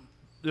 not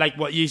like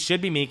what you should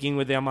be making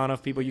with the amount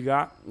of people you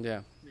got.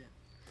 Yeah.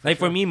 Like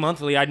for me,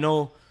 monthly, I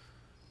know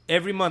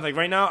every month. Like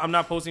right now, I'm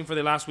not posting for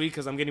the last week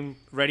because I'm getting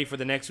ready for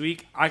the next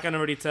week. I can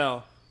already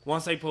tell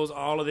once I post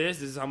all of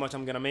this is how much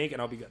I'm gonna make,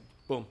 and I'll be good.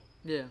 Boom.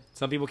 Yeah.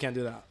 Some people can't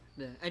do that.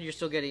 Yeah. And you're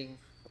still getting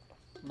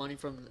money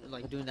from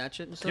like doing that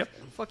shit and stuff. Yep.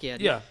 Fuck yeah.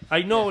 Dude. Yeah,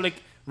 I know. Like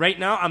right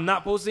now, I'm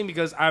not posting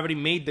because I already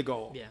made the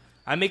goal. Yeah.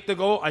 I make the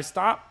goal, I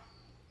stop,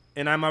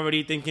 and I'm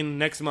already thinking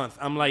next month.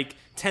 I'm like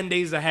 10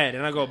 days ahead,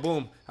 and I go,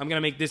 boom, I'm going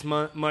to make this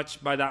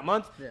much by that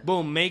month. Yeah.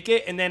 Boom, make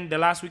it, and then the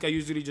last week I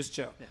usually just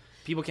chill. Yeah.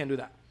 People can't do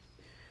that.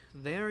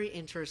 Very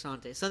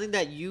interessante. Something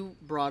that you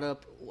brought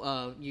up.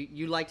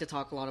 You like to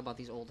talk a lot about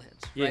these old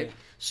heads, Yeah. right?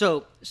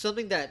 So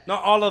something that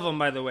Not all of them,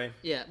 by the way.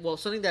 yeah, well,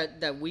 something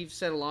that we've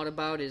said a lot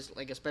about is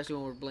like, especially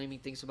when we're blaming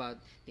things about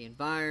the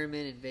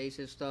environment,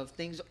 invasive stuff,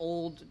 things,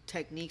 old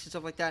techniques and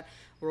stuff like that.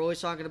 We're always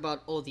talking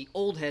about, oh, the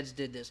old heads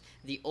did this,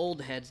 the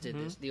old heads did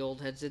this, the old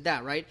heads did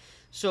that, right?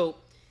 So,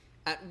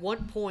 at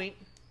what point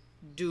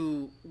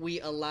do we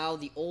allow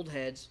the old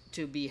heads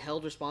to be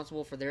held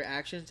responsible for their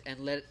actions and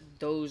let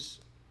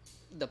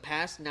the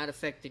past not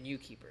affect the new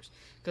keepers?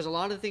 Because a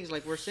lot of the things,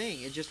 like we're saying,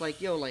 it's just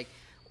like, yo, like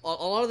a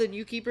lot of the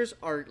new keepers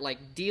are like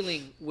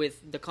dealing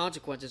with the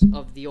consequences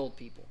of the old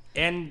people.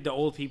 And the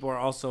old people are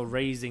also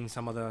raising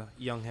some of the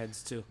young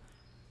heads too.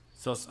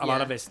 So a lot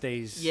Yeah. of it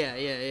stays.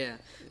 Yeah.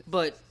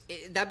 But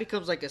that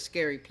becomes like a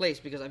scary place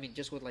because, I mean,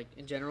 just with like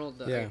in general,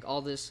 like,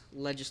 all this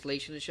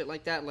legislation and shit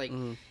like that. Like,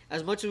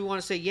 as much as we want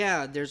to say,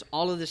 yeah, there's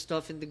all of this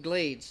stuff in the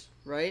Glades,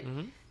 right?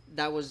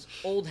 That was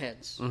old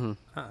heads,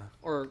 Huh.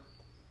 or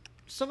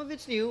some of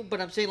it's new, but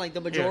I'm saying like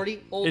the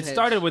majority old It heads.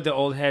 started with the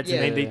old heads, Yeah.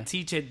 and then Yeah. they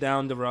teach it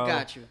down the road.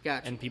 Got you.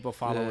 And people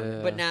follow Yeah.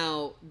 it. But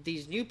now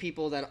these new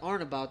people that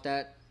aren't about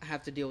that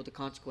have to deal with the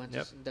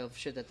consequences of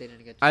shit that they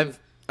didn't get to do.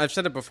 I've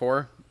said it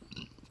before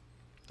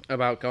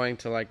about going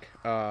to like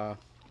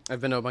I've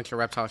been to a bunch of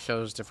reptile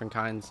shows, different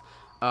kinds,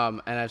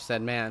 and I've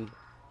said, man,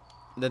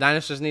 the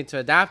dinosaurs need to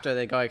adapt or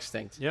they go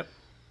extinct. Yep.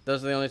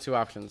 Those are the only two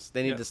options.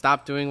 They need Yep. to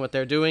stop doing what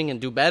they're doing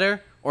and do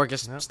better, or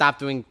just stop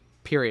doing.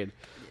 Period.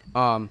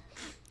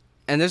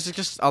 And there's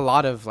just a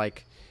lot of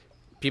like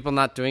people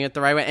not doing it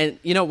the right way, and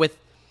you know,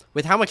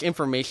 with how much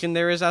information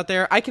there is out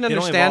there, I can don't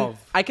understand.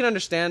 evolve. I can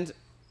understand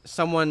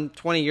someone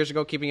 20 years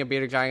ago keeping a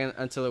bearded dragon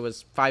until it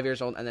was 5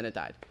 years old and then it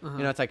died. You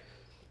know, it's like,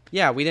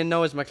 yeah, we didn't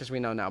know as much as we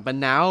know now, but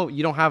now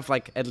you don't have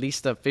like at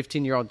least a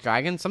 15-year-old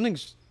dragon.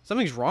 Something's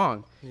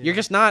wrong. You're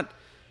just not.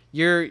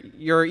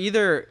 You're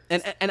either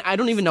and I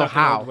don't even know Stuck in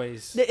how. old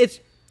ways.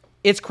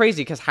 It's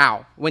crazy because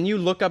how when you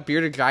look up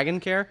bearded dragon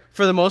care,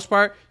 for the most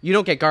part, you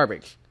don't get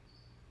garbage.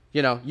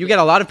 You know, you get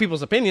a lot of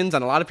people's opinions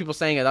and a lot of people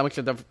saying a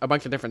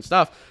bunch of different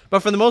stuff, but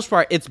for the most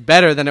part, it's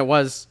better than it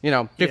was,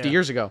 50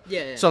 years ago.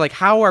 Yeah. So like,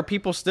 how are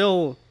people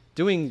still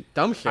doing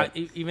dumb shit?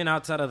 Even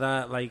outside of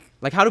that, like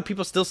Like, how do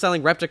people still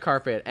selling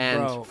Repticarpet and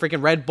Bro.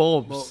 freaking red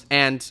bulbs Well-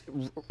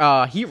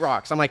 and heat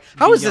rocks? I'm like,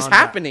 how is this beyond that-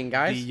 happening,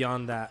 guys?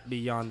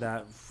 Beyond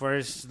that,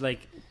 first,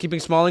 like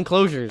Keeping small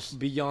enclosures,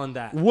 beyond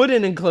that,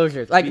 wooden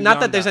enclosures. Like, not that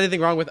Beyond there's that.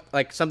 anything wrong with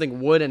like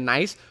something wood and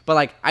nice, but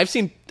like I've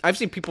seen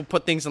people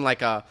put things in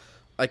like a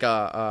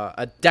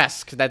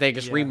desk that they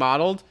just Yeah.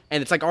 remodeled,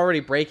 and it's like already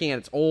breaking and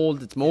it's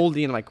old, it's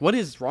moldy, and like, what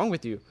is wrong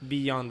with you?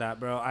 beyond that,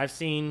 bro. I've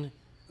seen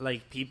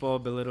like people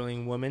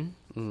belittling women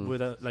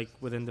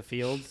within the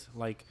field,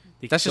 like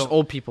they That's just don't-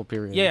 old people,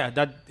 period. Yeah,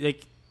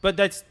 but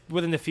that's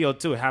within the field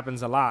too. It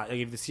happens a lot. Like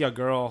if they see a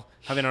girl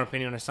having an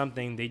opinion or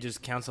something, they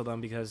just cancel them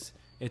because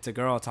it's a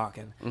girl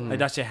talking. Like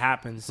that shit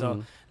happens.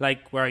 So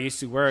like where I used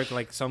to work,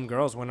 like some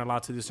girls weren't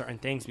allowed to do certain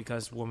things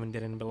because women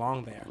didn't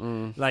belong there.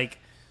 Like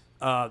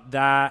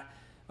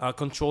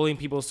controlling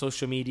people's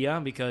social media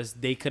because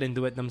they couldn't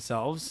do it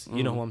themselves.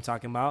 You know who I'm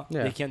talking about.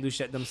 Yeah. They can't do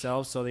shit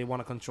themselves, so they want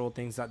to control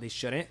things that they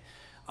shouldn't.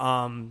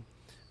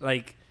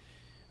 Like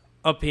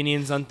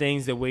opinions on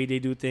things, the way they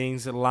do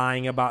things,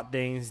 lying about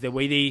things, the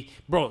way they,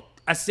 bro,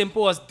 as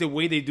simple as the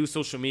way they do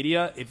social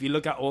media. If you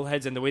look at old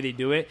heads and the way they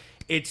do it,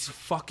 it's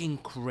fucking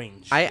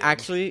cringe. I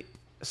actually,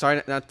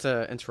 sorry not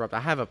to interrupt, I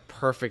have a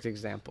perfect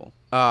example.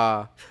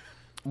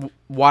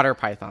 Water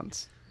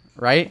pythons,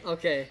 right?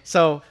 Okay.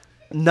 So,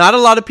 not a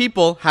lot of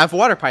people have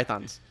water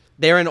pythons.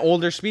 They're an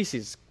older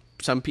species.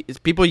 Some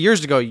people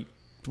years ago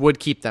would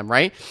keep them,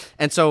 right?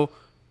 And so,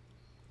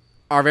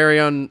 our very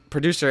own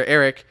producer,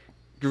 Eric,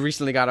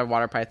 recently got a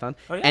water python,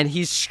 Oh, yeah? and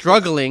he's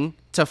struggling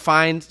to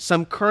find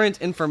some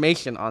current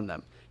information on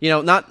them. You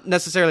know, not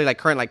necessarily like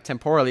current, like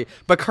temporally,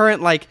 but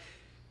current, like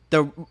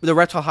the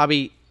reptile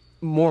hobby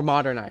more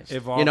modernized.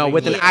 Evolving.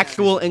 With an Yeah.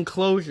 actual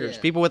enclosures,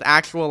 Yeah. people with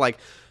actual like,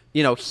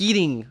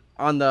 heating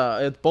on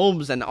the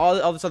bulbs and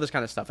all this other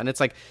kind of stuff. And it's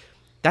like,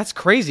 that's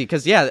crazy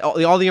because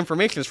all the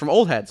information is from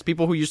old heads,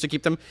 people who used to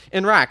keep them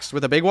in racks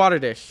with a big water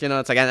dish.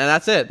 It's like, and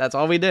that's it. That's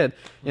all we did.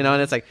 And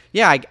it's like,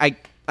 yeah,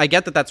 I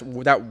get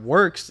that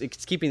works.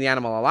 It's keeping the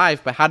animal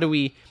alive, but how do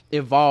we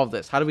evolve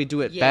this? How do we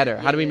do it better?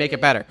 How do we make it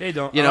better? They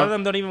don't. You A lot know, of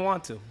them don't even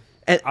want to.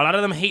 And- a lot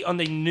of them hate on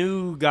the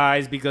new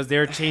guys because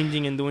they're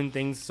changing and doing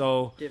things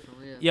so Different,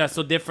 yeah. yeah,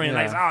 so different.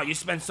 Yeah. Like, you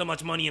spend so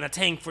much money in a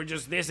tank for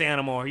just this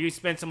animal, or you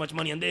spend so much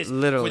money on this for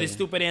Literally. this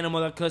stupid animal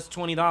that costs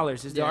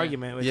 $20. Is the Yeah.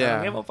 argument? Which Yeah. I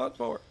don't give a fuck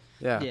for.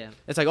 yeah. Yeah.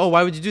 It's like, oh,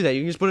 why would you do that?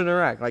 You can just put it in a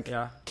rack. Like,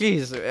 Yeah.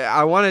 geez,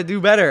 I want to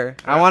do better.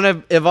 I want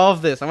to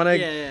evolve this. I want to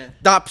Yeah.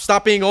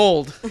 stop being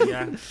old.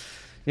 Yeah.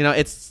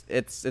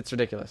 It's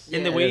ridiculous.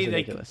 In the Yeah. way, It is like,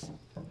 ridiculous.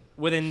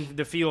 within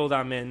the field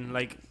I'm in,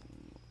 like,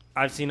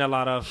 I've seen a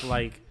lot of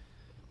like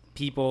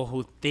people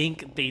who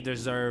think they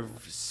deserve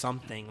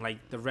something,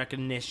 like the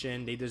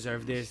recognition, they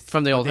deserve this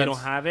From the but old they heads. don't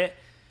have it.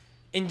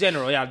 In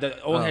general, yeah,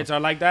 the old Oh. heads are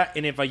like that.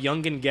 And if a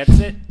youngin gets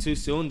it too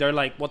soon, they're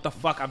like, "What the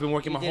fuck? I've been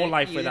working You my whole didn't-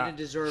 life you for didn't that."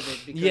 deserve it.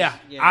 Because, Yeah,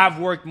 I've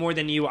worked more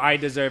than you. I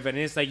deserve it. And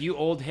it's like, you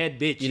old head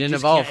bitch. You didn't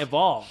just evolve. Can't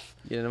evolve.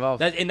 You didn't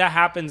evolve. And that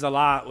happens a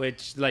lot.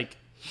 Which like,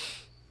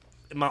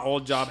 my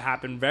old job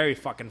happened very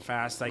fucking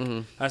fast. Like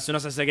as soon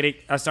as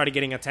I started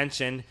getting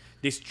attention,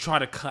 they try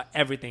to cut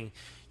everything.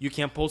 You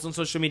can't post on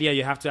social media.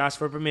 You have to ask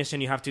for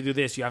permission. You have to do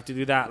this. You have to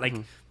do that. Like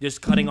just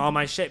cutting all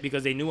my shit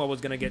because they knew I was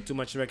gonna get too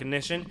much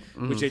recognition,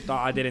 which they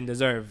thought I didn't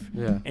deserve.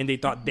 Yeah. And they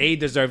thought they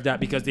deserved that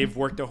because they've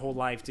worked their whole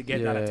life to get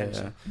Yeah, that yeah,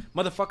 attention.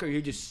 Motherfucker,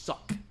 you just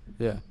suck.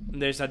 Yeah.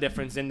 And there's a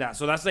difference in that.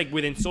 So that's like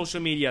within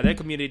social media, their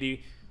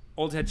community,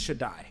 old heads should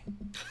die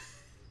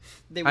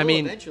They will I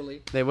mean-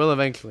 eventually. They will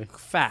eventually.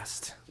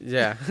 fast.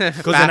 Yeah.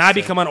 Because then I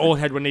become an old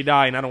head when they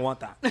die, and I don't want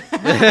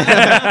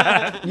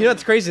that. You know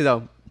what's crazy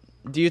though?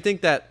 Do you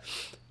think that?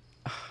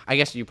 I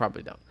guess you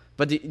probably don't.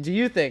 But do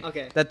you think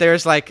Okay. that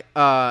there's like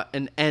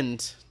an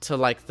end to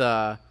like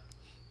the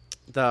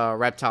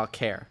reptile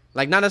care?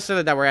 Like not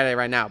necessarily that we're at it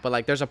right now, but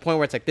like there's a point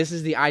where it's like this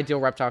is the ideal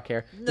reptile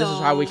care. This is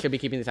how we No. should be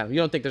keeping these animals.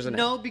 You don't think there's an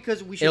No, end?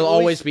 because we should It'll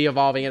always be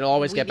evolving. It'll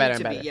always we get need better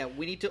to and be- better. Yeah,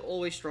 we need to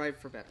always strive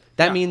for better.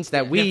 That Yeah. means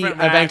that we Different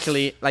racks.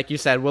 eventually, like you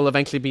said, will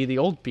eventually be the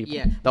old people,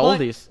 Yeah, the but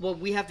oldies. What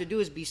we have to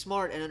do is be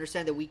smart and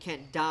understand that we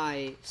can't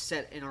die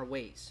set in our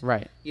ways.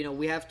 Right. You know,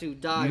 we have to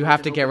die. You with have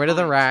an to get open rid of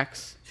the mind.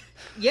 racks.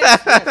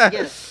 Yes,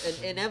 yes.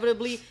 And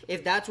inevitably,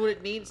 if that's what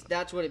it means,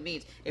 that's what it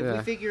means. If Yeah.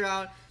 we figure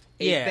out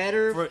a Yeah,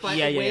 better for- fi-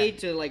 yeah, yeah, way yeah.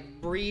 to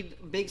like breed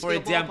big For scale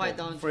example, ball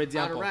pythons for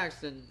example, out of racks,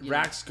 then you know.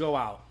 Racks go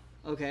out.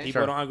 Okay. People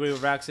Sure. don't agree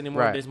with racks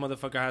anymore. Right. This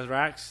motherfucker has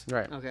racks.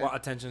 Right. Okay. What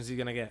attention is he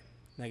gonna get?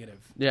 Negative.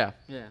 Yeah.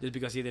 Yeah. Just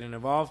because he didn't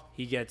evolve,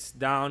 he gets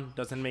down,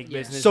 doesn't make Yeah.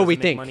 business. So we doesn't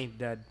make think. money,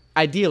 dead.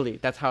 Ideally,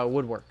 that's how it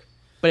would work,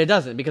 but it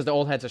doesn't because the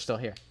old heads are still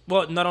here.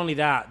 Well, not only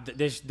that,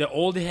 the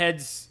old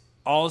heads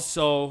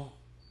also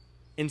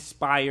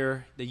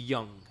inspire the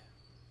young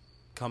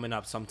coming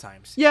up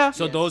sometimes. Yeah.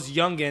 So Yes. those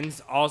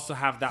youngins also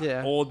have that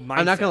Yeah. old mindset.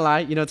 I'm not gonna lie.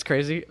 You know, it's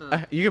crazy.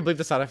 You can bleep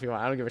this out if you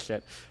want. I don't give a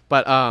shit.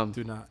 But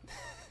Do not.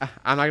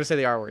 I'm not gonna say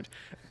the R word.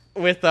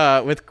 With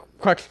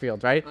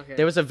Crutchfield, right? Okay.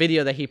 There was a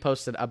video that he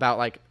posted about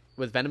like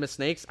with venomous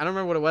snakes. I don't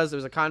remember what it was. There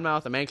was a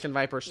cottonmouth, a mankin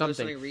viper, Was there something.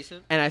 something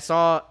recent? And I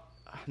saw,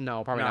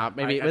 no, probably No, not.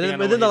 Maybe I think I know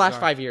within the where last he's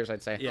 5 years,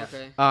 I'd say. Yeah.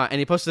 Okay. And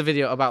he posted a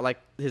video about like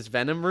his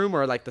venom room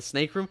or like the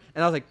snake room,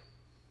 and I was like,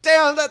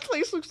 damn, that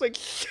place looks like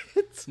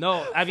shit.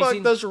 No, have you Fuck,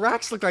 seen? those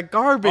racks look like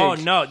garbage. Oh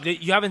no,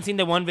 you haven't seen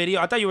the one video.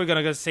 I thought you were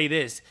gonna say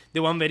this.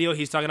 The one video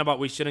he's talking about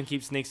we shouldn't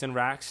keep snakes in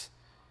racks.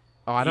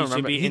 Oh, I don't He should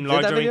remember. be He in did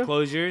that larger video?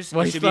 enclosures.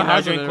 Well, He he should be still in has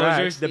larger them in enclosures.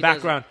 racks. The He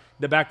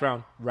doesn't.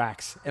 background,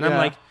 racks. And I'm Yeah.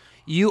 like,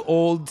 you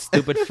old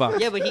stupid fuck.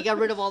 Yeah, but he got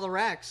rid of all the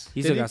racks.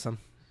 He Did still he? got some.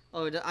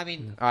 Oh, I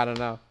mean, I don't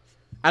know.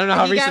 I don't know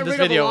how he got recent this rid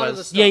of a video lot of the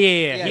was. stuff. Yeah.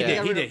 He Yeah, did.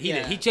 got He rid did. of- He did.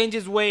 yeah. He changed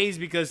his ways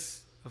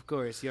because, of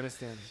course, you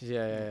understand.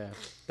 Yeah.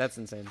 That's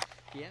insane.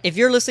 If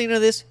you're listening to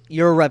this,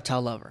 you're a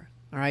reptile lover.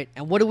 All right.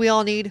 And what do we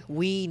all need?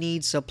 We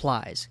need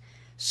supplies.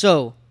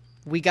 So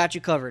we got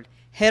you covered.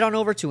 Head on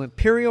over to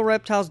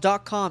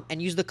imperialreptiles.com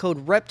and use the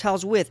code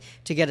REPTILESWITH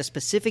to get a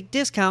specific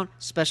discount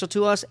special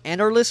to us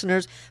and our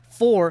listeners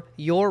for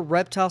your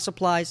reptile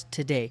supplies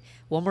today.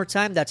 One more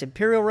time, that's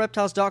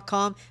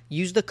imperialreptiles.com.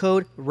 Use the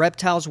code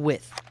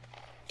REPTILESWITH.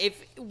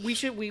 if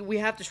we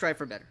have to strive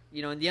for better.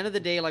 You know, in the end of the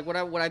day, like what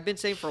I've been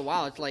saying for a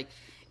while, it's like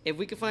if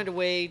we can find a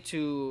way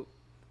to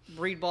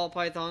breed ball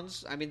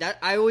pythons. I mean, that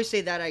I always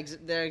say that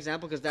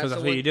example because that's Because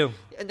that's the what you do.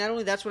 And not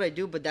only that's what I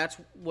do, but that's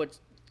what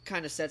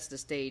kind of sets the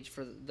stage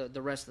for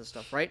the rest of the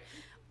stuff, right?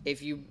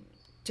 If you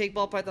take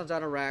ball pythons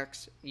out of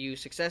racks, you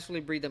successfully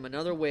breed them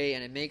another way,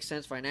 and it makes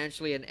sense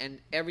financially, and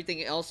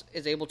everything else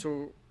is able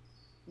to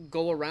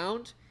go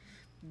around,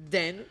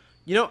 then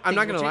You know, I'm Things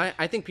not will gonna lie. change.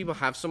 I think people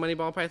have so many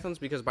ball pythons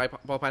because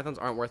ball pythons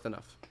aren't worth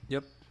enough.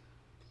 Yep.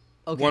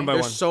 okay. One by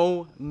There's one.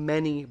 so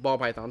many ball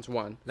pythons.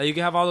 One Like you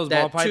can have all those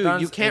ball that two,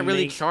 pythons. you can't and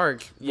really make-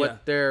 charge Yeah.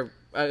 what they're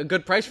a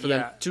good price for them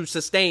Yeah. to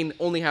sustain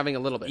only having a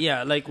little bit.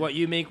 Yeah, like what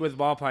you make with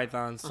ball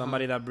pythons.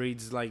 Somebody that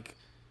breeds like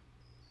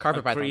Carpet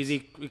a pythons. crazy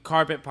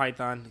carpet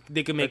python,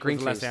 they can Like make with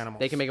green less trees. animals.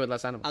 They can make it with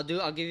less animals.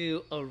 I'll give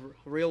you a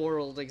real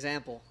world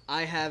example.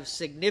 I have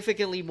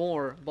significantly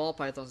more ball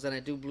pythons than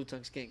I do blue tongue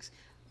skinks.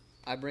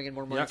 I bring in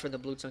more money Yeah. for the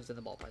blue tongues than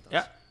the ball pythons.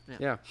 Yeah.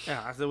 Yeah.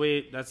 Yeah, that's the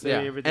way. That's the Yeah.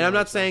 way everything. And I'm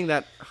not works. saying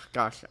that.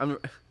 Gosh,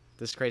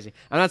 this is crazy.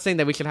 I'm not saying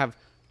that we should have.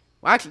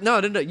 Well, actually, no.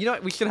 You know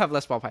what? We should have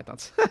less ball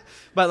pythons.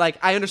 But like,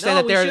 I understand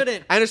No, that we they're.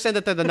 shouldn't. I understand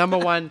that they're the number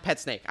one pet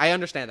snake. I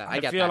understand that. I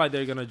get feel that. like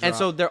they're gonna drop. And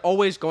so they're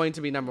always going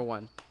to be number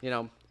one. You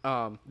know.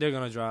 they're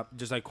gonna drop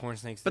just like corn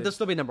snakes. But did. they'll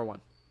still be number one.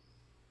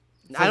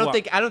 For I don't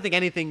what? think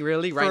anything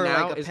really right For, like,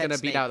 now a is pet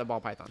gonna beat snake. out the ball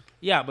python.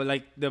 Yeah, but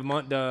like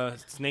the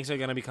snakes are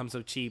gonna become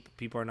so cheap,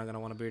 people are not gonna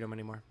want to breed them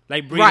anymore.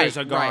 Like breeders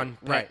are gone.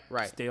 right.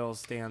 Stale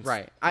stands.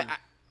 Right.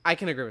 I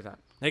can agree with that.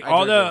 Like I do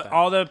agree with that.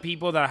 all the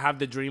people that have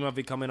the dream of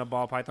becoming a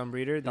ball python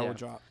breeder, that Yeah. will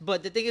drop.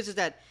 But the thing is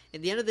that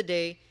in the end of the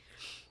day,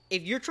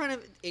 if you're trying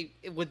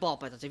to with ball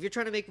pythons, if you're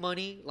trying to make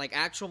money, like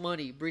actual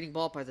money, breeding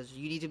ball pythons,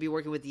 you need to be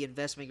working with the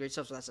investment grade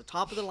stuff. So that's the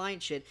top of the line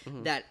shit.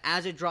 That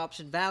as it drops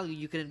in value,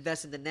 you can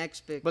invest in the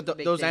next big. But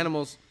big those thing.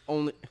 animals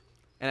only.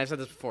 and I've said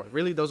this before.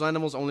 Really, those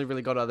animals only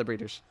really go to other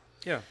breeders.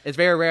 Yeah. It's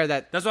very rare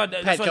that That's what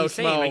Petco he's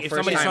saying. Smo Like, if first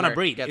somebody's trying to timer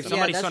breed, gets if them.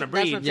 somebody's that's, trying to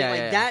that's breed, what I'm saying.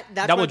 Yeah, Like, yeah. that's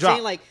That what will I'm drop.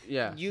 saying. Like,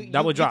 Yeah. you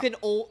That will drop. can you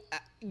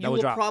That will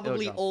will drop.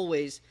 probably drop.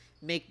 always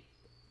make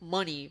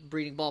money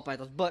breeding ball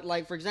pythons. But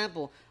like for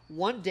example,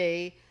 one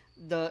day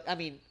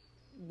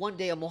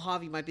a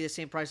Mojave might be the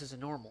same price as a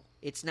normal.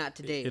 It's not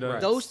today. It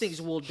is. Those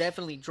things will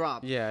definitely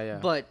drop. Yeah, yeah.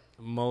 But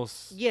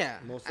most. yeah,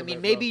 Most I of mean,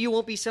 that maybe drop. you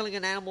won't be selling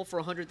an animal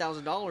for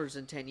 $100,000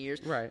 in 10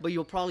 years, Right. But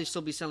you'll probably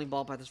still be selling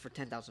ball pythons for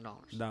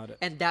 $10,000. Doubt it.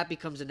 And that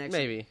becomes the next.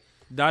 Maybe.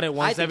 Doubt it.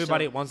 Once think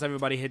so.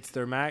 everybody hits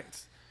their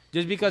max,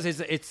 just because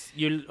it's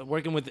you're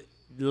working with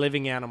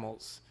living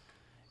animals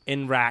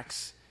in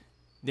racks,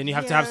 then you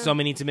have to have Yeah. so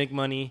many to make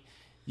money.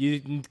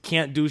 You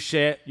can't do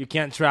shit. You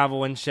can't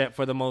travel and shit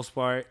for the most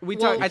part. I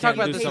can't talk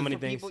about do this. so many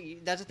things.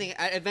 That's the thing.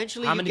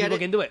 Eventually, How you many get people it.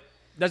 can do it?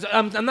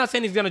 I'm not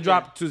saying it's gonna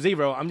drop to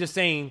zero. I'm just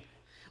saying,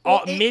 Well,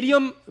 all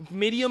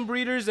medium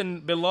breeders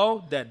and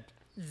below dead.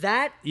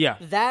 That Yeah,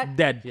 that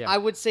dead. Yeah. I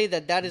would say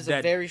that is a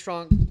Dead. very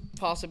strong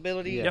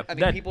possibility. Yeah. Yep, I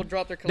mean, dead. people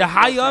drop their The collectibles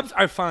high all ups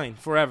are fine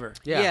forever.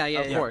 Yeah,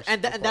 of course.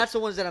 And, of and that's the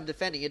ones that I'm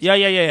defending. It's Yeah,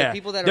 yeah, yeah, the yeah.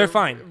 people that They're are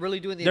fine. really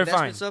doing the They're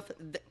investment fine.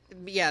 stuff.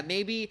 Yeah,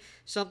 maybe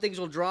some things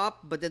will drop,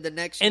 but then the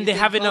next And new they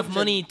thing have enough comes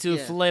money and- to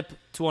yeah. flip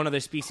to another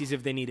species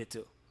if they needed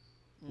to.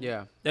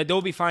 Yeah. That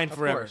they'll be fine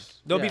forever. course.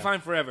 They'll be Yeah.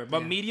 fine forever.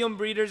 But Yeah. medium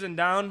breeders and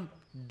down,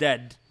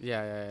 dead.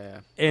 Yeah, yeah,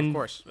 yeah. And of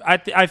course.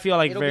 I feel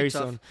like It'll be very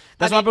tough. soon.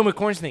 That's I what mean- happened with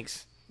corn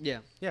snakes. Yeah.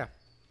 Yeah.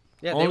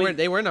 Yeah, Only-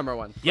 they were number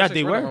one. Yeah, Corn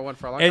they snakes were. number one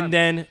for a long And time.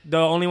 then the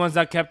only ones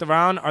that kept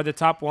around are the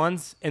top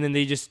ones, and then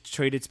they just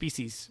traded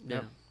species.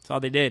 Yeah. That's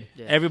all they did.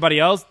 Yeah. Everybody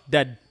else,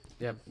 dead.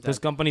 yeah, Those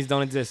companies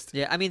don't exist.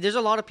 Yeah, I mean, there's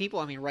a lot of people.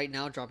 I mean, right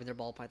now dropping their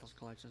ball pythons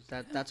collections.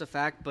 That's a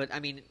fact. But I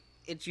mean,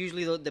 it's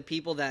usually the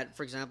people that,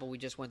 for example, we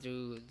just went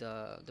through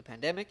the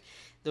pandemic.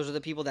 Those are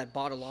the people that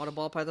bought a lot of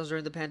ball pythons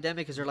during the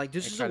pandemic because they're like,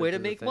 this They is try a to way to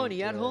do the make thing.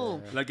 money at Yeah,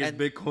 home. yeah, yeah. Like it's And-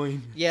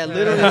 Bitcoin. Yeah,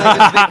 literally like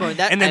it's Bitcoin.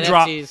 That, And then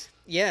drop. NFTs.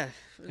 Yeah,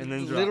 And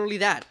then drop. literally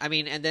that. I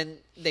mean, and then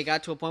they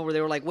got to a point where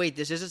they were like, "Wait,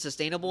 this isn't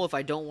sustainable. If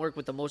I don't work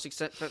with the most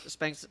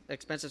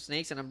expensive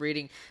snakes and I'm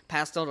breeding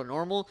pastel to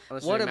normal,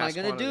 Unless what you're am I mass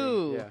gonna quantity,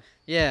 do?" yeah.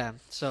 Yeah,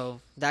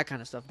 so that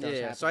kind of stuff does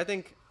Yeah, happen. so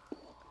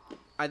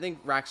I think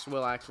racks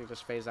will actually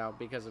just phase out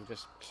because of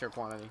just sheer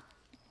quantity.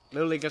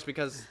 Literally just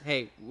because,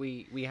 hey,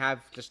 we have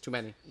just too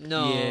many.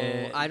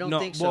 no, I don't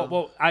think so.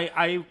 Well,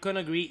 I couldn't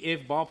agree.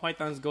 If ball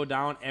pythons go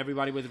down,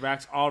 everybody with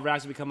racks, all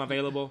racks become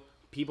available.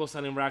 People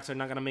selling racks are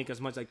not gonna make as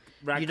much. Like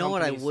rack You know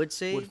what I companies would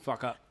say? would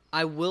fuck up.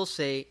 I will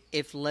say,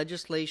 if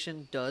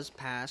legislation does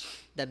pass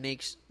that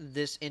makes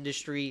this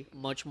industry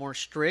much more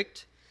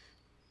strict,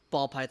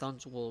 ball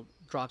pythons will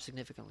drop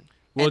significantly.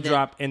 We'll And then-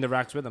 drop in the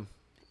racks with them.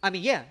 I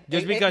mean, yeah,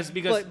 Just because-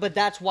 but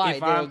that's why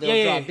if I'm- they'll yeah,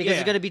 yeah, drop because yeah.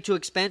 it's going to be too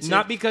expensive.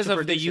 Not because to of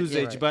the produce it.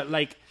 usage, Yeah. but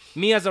like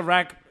me as a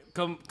rack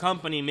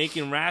company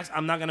making racks,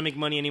 I'm not gonna make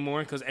money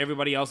anymore because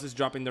everybody else is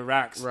dropping the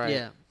racks. Right.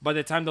 Yeah, By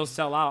the time those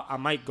sell out, I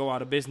might go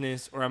out of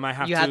business or I might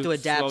have you to have to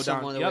adapt slow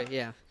some down. other Yep. way.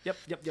 Yeah,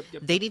 Yep.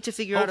 they need to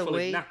figure out a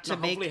way to make.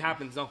 Hopefully it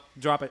happens. No,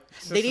 drop it.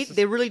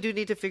 They really do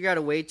need to figure out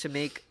a way to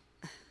make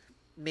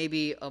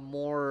maybe a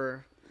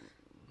more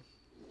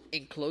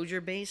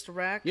enclosure based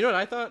rack. You know what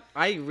I thought?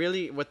 I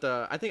really with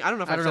the I don't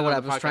know if I don't said know what it I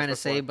on the was podcast trying to before.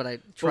 say, but I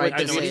But tried with I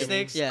to the know say what mini you it.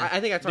 snakes, Yeah, I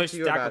think I They're talked to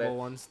you about stackable it.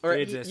 ones. Or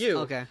They exist. you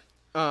okay.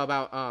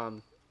 About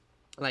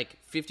like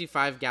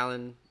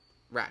 55-gallon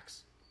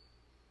racks,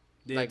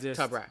 They like exist.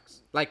 tub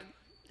racks, like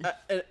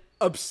an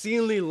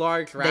obscenely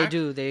large rack.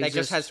 do, they that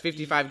exist. just has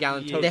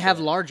 55-gallon. Yeah. totes They have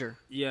in it. larger.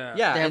 Yeah.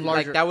 Yeah, They have and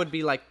larger- like that would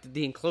be like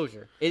the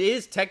enclosure. It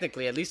is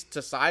technically, at least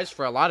to size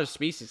for a lot of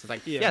species. It's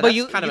like Yeah. yeah, But that's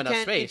you kind of you enough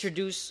can't space.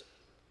 introduce.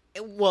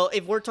 Well,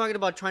 if we're talking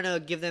about trying to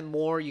give them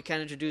more, you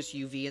can introduce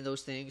UV and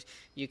those things.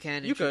 You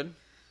can. You could.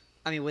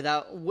 I mean,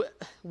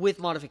 with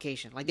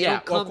modification, like they Yeah,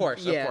 don't come. of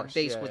course, yeah, of course.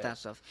 based Yeah, with yeah. that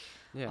stuff.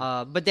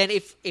 Yeah. But then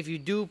if you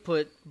do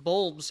put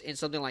bulbs in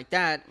something like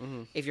that,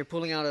 Mm-hmm. if you're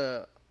pulling out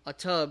a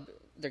tub,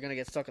 they're gonna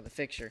get stuck in the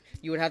fixture.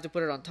 You would have to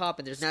put it on top,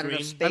 and there's not enough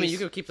Screen. space. I mean, you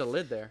could keep the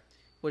lid there.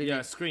 What do you Yeah,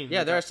 mean? screen. Yeah,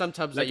 like there a- are some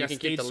tubs like that you a can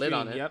keep the stage lid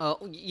on screen, it. Yep.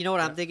 Oh, you know what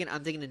I'm thinking?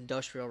 I'm thinking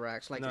industrial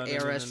racks, like No, the no,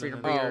 no, ARS no,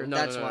 Freedom no, no. Breeder. Oh, no,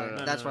 That's no, why. no,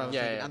 no, That's no, what I was no.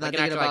 thinking. Yeah, I'm like not an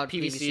thinking actual about like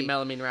PVC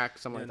melamine rack,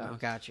 something Yeah, like Oh, that.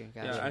 got you.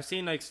 Yeah, I've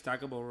seen like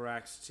stackable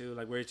racks too,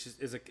 like where it's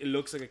just it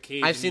looks like a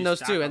cage. I've and seen you those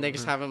stack too, and they them.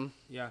 just have them.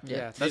 Yeah, Yeah. They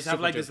That's just have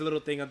super like dope. this little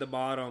thing at the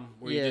bottom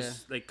where you Yeah.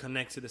 just like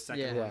connect to the second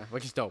Yeah. one. Yeah,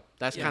 which is dope.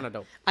 That's Yeah. kind of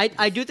dope.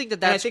 I do think that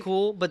I that's think-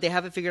 cool, but they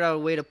haven't figured out a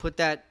way to put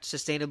that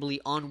sustainably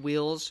on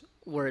wheels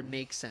where it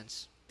makes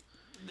sense.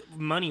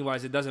 Money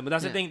wise, it doesn't. But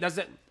that's Yeah. the thing.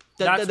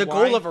 That's The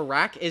why- goal of a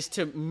rack is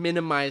to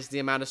minimize the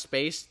amount of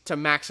space to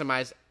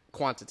maximize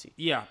quantity.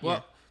 Yeah,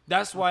 well,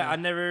 that's why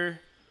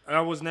I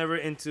was never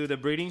into the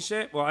breeding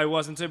shit. Well, I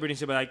was into breeding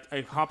shit, but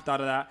I hopped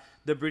out of that.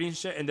 The breeding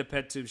shit and the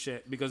pet tube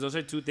shit, because those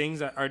are two things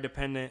that are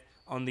dependent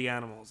on the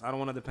animals. I don't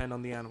want to depend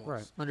on the animals.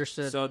 Right.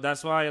 Understood. So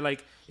that's why,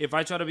 like, if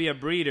I try to be a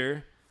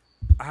breeder,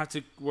 I have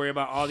to worry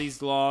about all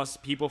these laws,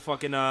 people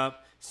fucking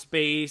up,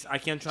 space. I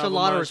can't travel. a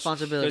lot of much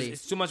responsibility. 'cause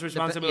It's too much yeah.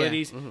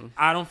 responsibilities.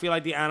 I don't feel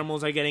like the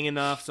animals are getting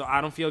enough, so I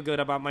don't feel good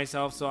about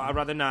myself. So I'd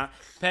rather not.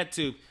 Pet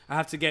tube. I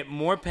have to get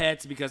more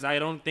pets because I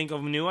don't think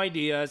of new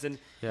ideas, and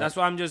Yeah. that's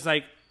why I'm just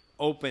like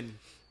open.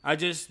 I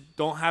just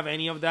don't have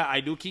any of that. I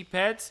do keep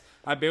pets.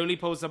 I barely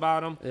post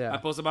about them. Yeah. I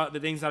post about the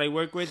things that I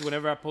work with.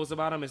 Whenever I post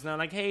about them, it's not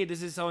like, hey,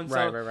 this is so and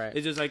so. Right.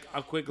 It's just like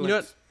a quick You know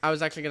glimpse. what? I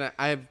was actually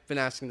I've been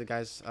asking the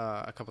guys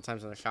a couple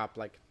times in the shop,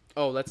 like,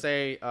 oh, let's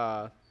say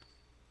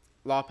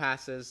law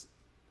passes,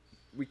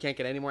 we can't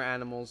get any more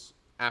animals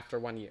after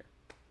 1 year.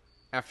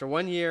 After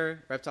 1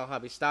 year, reptile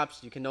hobby stops.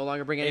 You can no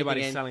longer bring anything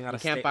Everybody's in. selling out You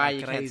of can't state buy. like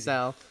You can't crazy.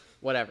 sell.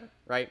 Whatever.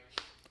 Right.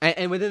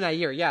 And within that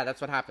year, yeah,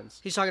 that's what happens.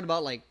 He's talking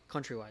about like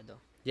countrywide though.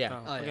 Yeah.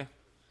 Oh, yeah. okay.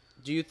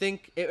 Do you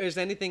think is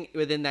there anything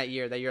within that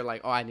year that you're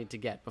like, oh, I need to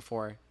get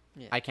before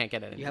Yeah. I can't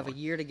get it anymore? You have a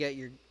year to get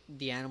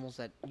the animals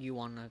that you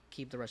want to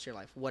keep the rest of your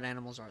life. What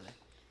animals are they?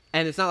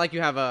 And it's not like you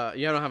don't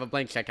have a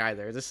blank check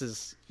either. This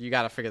is you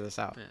got to figure this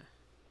out. Yeah.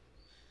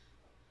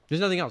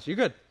 There's nothing else. You're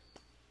good.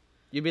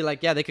 You'd be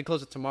like, yeah, they could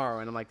close it tomorrow,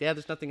 and I'm like, yeah,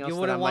 there's nothing else. You that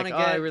wouldn't I'm want like, to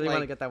oh, get I really want to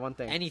like, get that one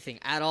thing. anything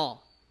at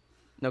all.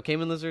 No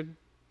caiman lizard,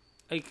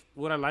 Like,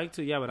 would I like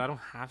to? Yeah, but I don't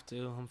have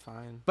to. I'm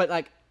fine. but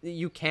like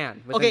you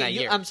can within that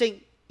year. I'm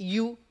saying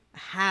you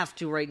have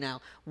to right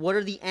now. What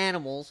are the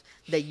animals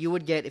that you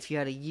would get if you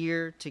had a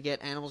year to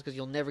get animals because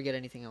you'll never get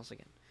anything else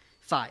again?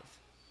 5.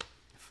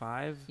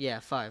 5. Yeah,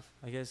 5.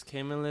 I guess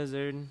caiman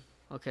lizard.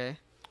 Okay.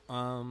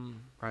 Rhino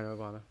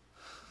iguana.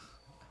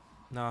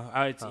 No,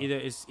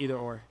 it's either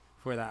or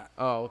for that.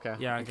 Oh, okay.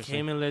 Yeah, Interesting.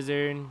 caiman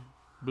lizard,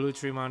 blue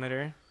tree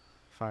monitor.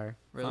 Fire.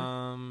 Really?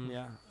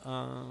 Yeah.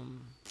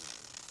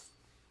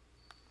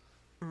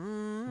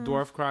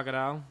 Dwarf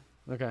crocodile.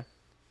 Okay.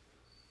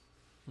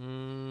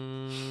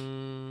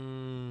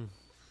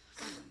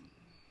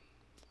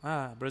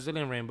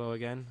 Brazilian rainbow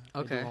again. I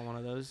Okay. do want one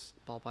of those.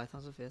 Ball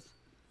python's a 5th.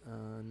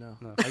 No.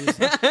 No.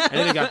 I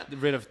only got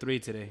rid of 3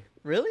 today.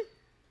 Really?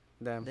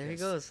 Damn. There he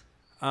goes.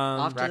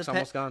 Um, To Rack's the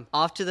almost gone.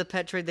 Off to the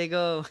pet trade they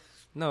go.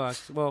 no,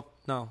 actually, well,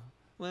 no.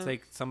 Well, It's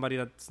like somebody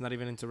that's not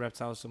even into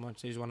reptiles so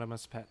much. They just want them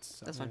as pets.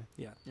 So, That's fine.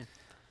 Yeah. Yeah.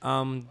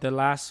 The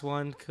last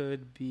one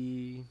could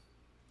be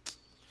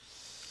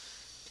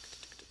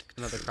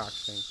Another croc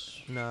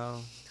thing.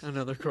 no.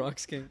 another croc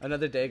skin.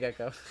 Another day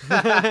gecko.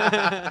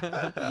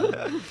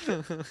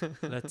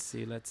 Let's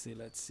see.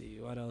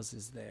 What else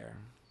is there?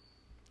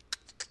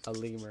 A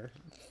lemur.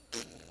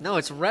 No,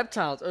 it's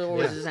reptiles or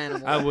Yeah. is this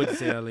animal? I would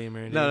say a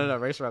lemur. No.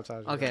 Race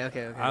reptiles.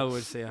 Okay. I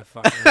would say a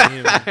fucking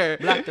lemur.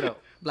 Black throat.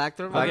 Black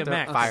throat. Okay, Okay.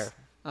 Max. Fire.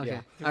 Okay.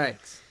 Yeah. All right.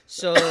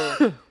 So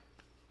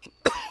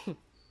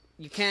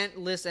you can't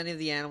list any of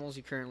the animals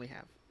you currently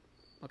have.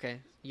 Okay.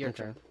 Your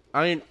Okay. turn.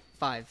 I mean,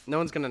 5. no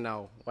one's gonna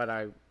know what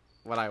I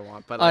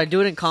want, but All right, like, do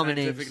it in common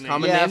Scientific names. names.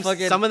 common Yeah, names.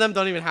 fucking- Some of them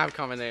don't even have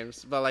common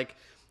names, but like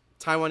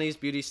Taiwanese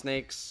beauty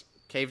snakes,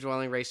 cave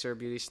dwelling racer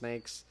beauty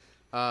snakes,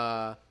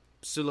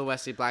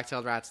 Sulawesi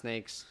black-tailed rat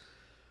snakes,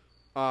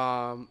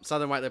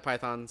 southern white-lipped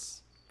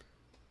pythons,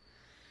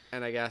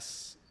 and I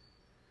guess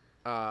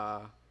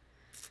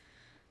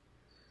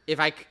if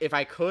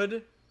I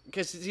could,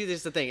 because see, this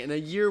is the thing. In a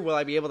year, will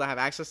I be able to have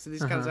access to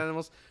these kinds of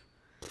animals?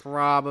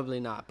 Probably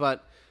not.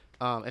 But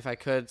if I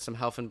could, some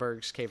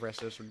Helfenberg's cave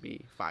wrestlers would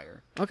be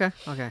fire. Okay.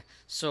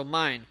 So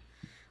mine.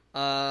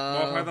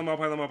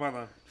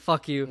 Ball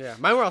Fuck you. Yeah,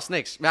 mine were all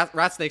snakes,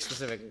 rat snakes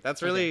specifically.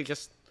 That's really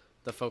just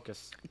the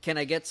focus. Can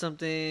I get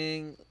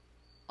something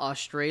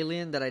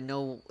Australian that I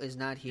know is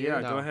not here?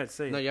 Yeah, go ahead,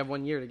 say No, it. you have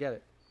 1 year to get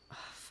it.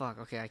 Fuck.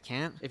 Okay, I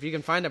can't. If you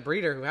can find a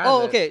breeder who has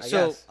Oh, it. okay. I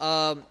So, guess.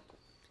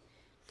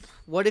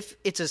 what if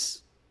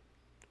it's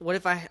what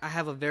if I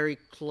have a very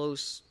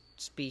close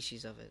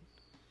species of it?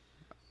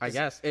 I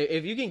guess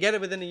if you can get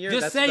it within a year,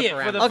 Just that's say the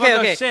it for the parameter. Okay, fuck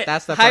okay. of shit.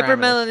 That's the parameter.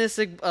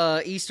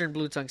 Hypermelanistic eastern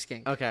blue tongue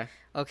skink. Okay.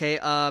 Okay.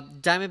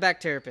 Diamondback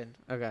terrapin.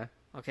 Okay.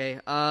 Okay.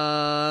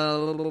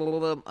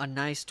 A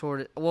nice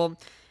tortoise. Well,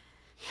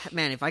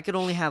 man, if I could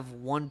only have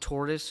one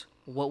tortoise,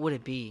 what would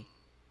it be?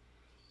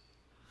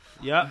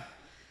 Yep.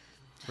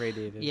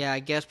 Radiated. Yeah, I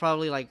guess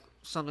probably like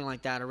something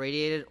like that, a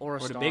radiated or a Or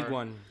the star. big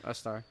one. A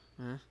star.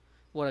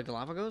 What, a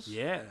Galapagos?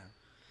 Yeah.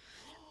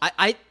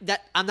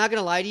 I'm not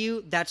gonna lie to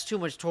you. That's too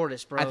much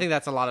tortoise, bro. I think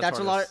that's a lot of That's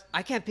tortoise. a lot.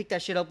 I can't pick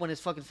that shit up when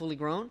it's fucking fully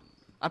grown.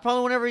 I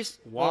probably whenever he's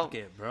Walk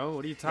it, bro.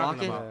 What are you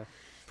talking walk it? about?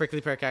 Prickly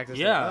pear cactus.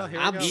 Yeah. Oh, here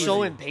we I'm go.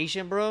 so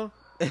impatient, bro.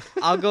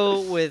 I'll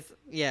go with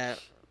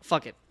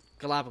fuck it,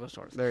 Galapagos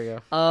tortoise. There you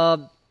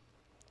go.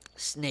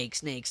 Snake.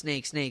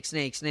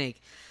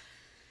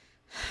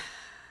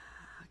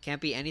 Can't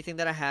be anything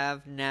that I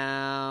have now.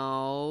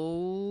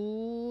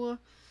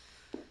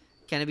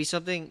 Can it be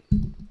something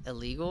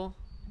illegal?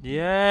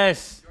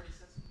 Yes.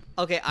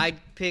 Okay, I'd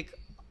pick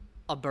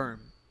a berm.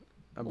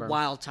 A berm.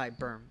 Wild type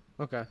berm.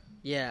 Okay.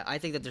 Yeah, I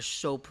think that they're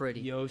so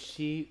pretty.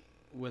 Yoshi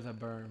with a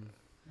berm.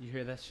 You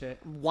hear that shit?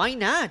 Why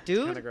not,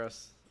 dude? Kind of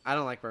gross. I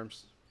don't like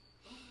worms.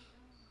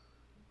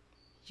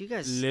 You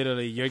guys,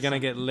 Literally, you're gonna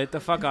get lit the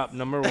fuck up.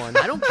 Number one.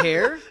 I don't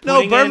care. No,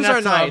 Putting it in berms that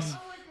are tub. nice.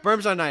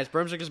 Berms are nice.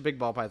 Berms are just big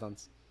ball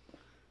pythons.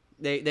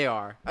 They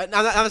are. I'm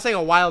not saying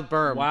a wild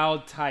berm.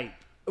 Wild type.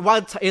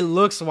 It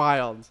looks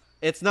wild.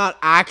 It's not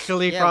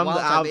actually Yeah, from the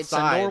wild type. outside. It's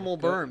a normal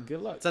berm.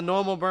 Good luck. It's a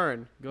normal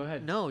berm. Go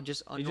ahead. No,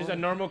 just a It's just a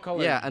normal. normal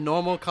color. Yeah, a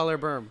normal color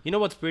berm. You know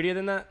what's prettier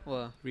than that?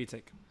 Well,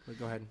 Retake. But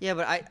go ahead. Yeah,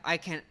 but I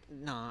can't.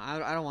 No,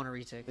 I don't want a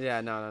retic.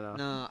 Yeah, no.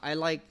 No, I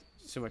like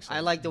It's too much snake.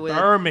 I like the way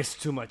Berm is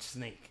too much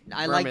snake.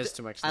 I Berm like is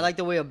too much I snake. like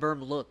the way a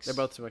berm looks. They're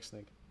both too much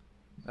snake.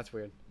 That's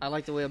weird. I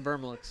like the way a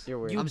berm looks. You're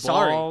weird. You I'm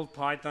sorry. bald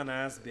python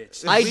ass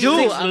bitch. I do.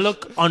 Retics I'm-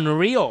 look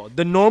unreal.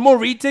 The normal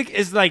retic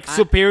is like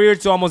superior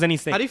to almost any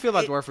snake. How do you feel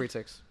about dwarf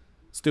retics?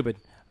 Stupid.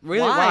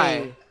 Really?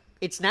 Why?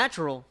 It's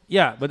natural.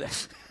 Yeah, but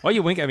why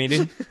you wink at me,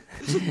 dude?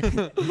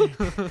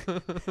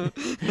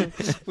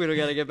 We don't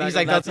gotta get back. He's on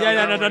like, that. that's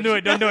Yeah, no, don't do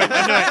it. Don't do it.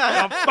 Don't do it.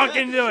 Don't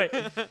fucking do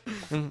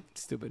it.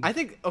 Stupid. I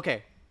think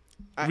okay.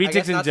 I Retics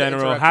guess in not to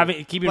general, interrupt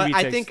you, keeping but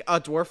I retics. think a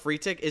dwarf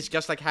retic is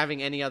just like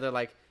having any other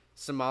like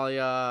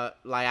Somalia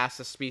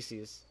liasis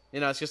species. You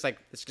know, it's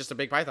just a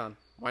big python.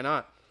 Why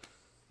not?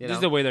 You Just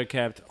know? the way they're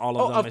kept, all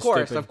Oh, of them of is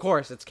course, stupid. of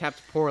course, it's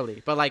kept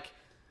poorly. But like,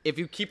 if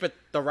you keep it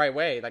the right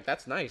way, like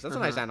that's nice. That's a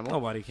nice animal.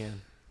 Nobody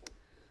can.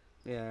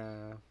 Yeah.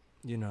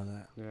 You know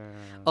that. Yeah.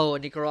 Oh, a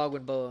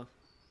Nicaraguan boa.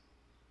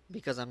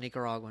 Because I'm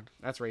Nicaraguan.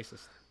 That's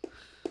racist.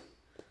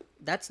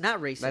 That's not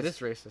racist. That is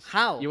racist.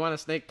 How? You want a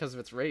snake because of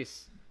its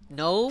race?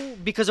 No,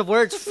 because of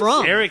where it's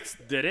from. Eric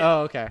did it.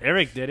 Oh, okay.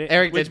 Eric did it.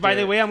 Eric Which, did by do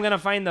the it. way, I'm gonna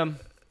find them.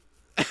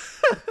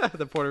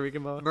 The Puerto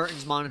Rican boa.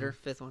 Mertens monitor,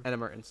 fifth one. And a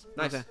Mertens.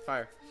 Nice. Okay.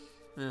 Fire.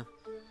 Yeah.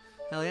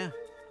 Hell yeah.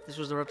 This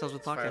was the Reptiles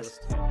with Fire Podcast.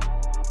 list.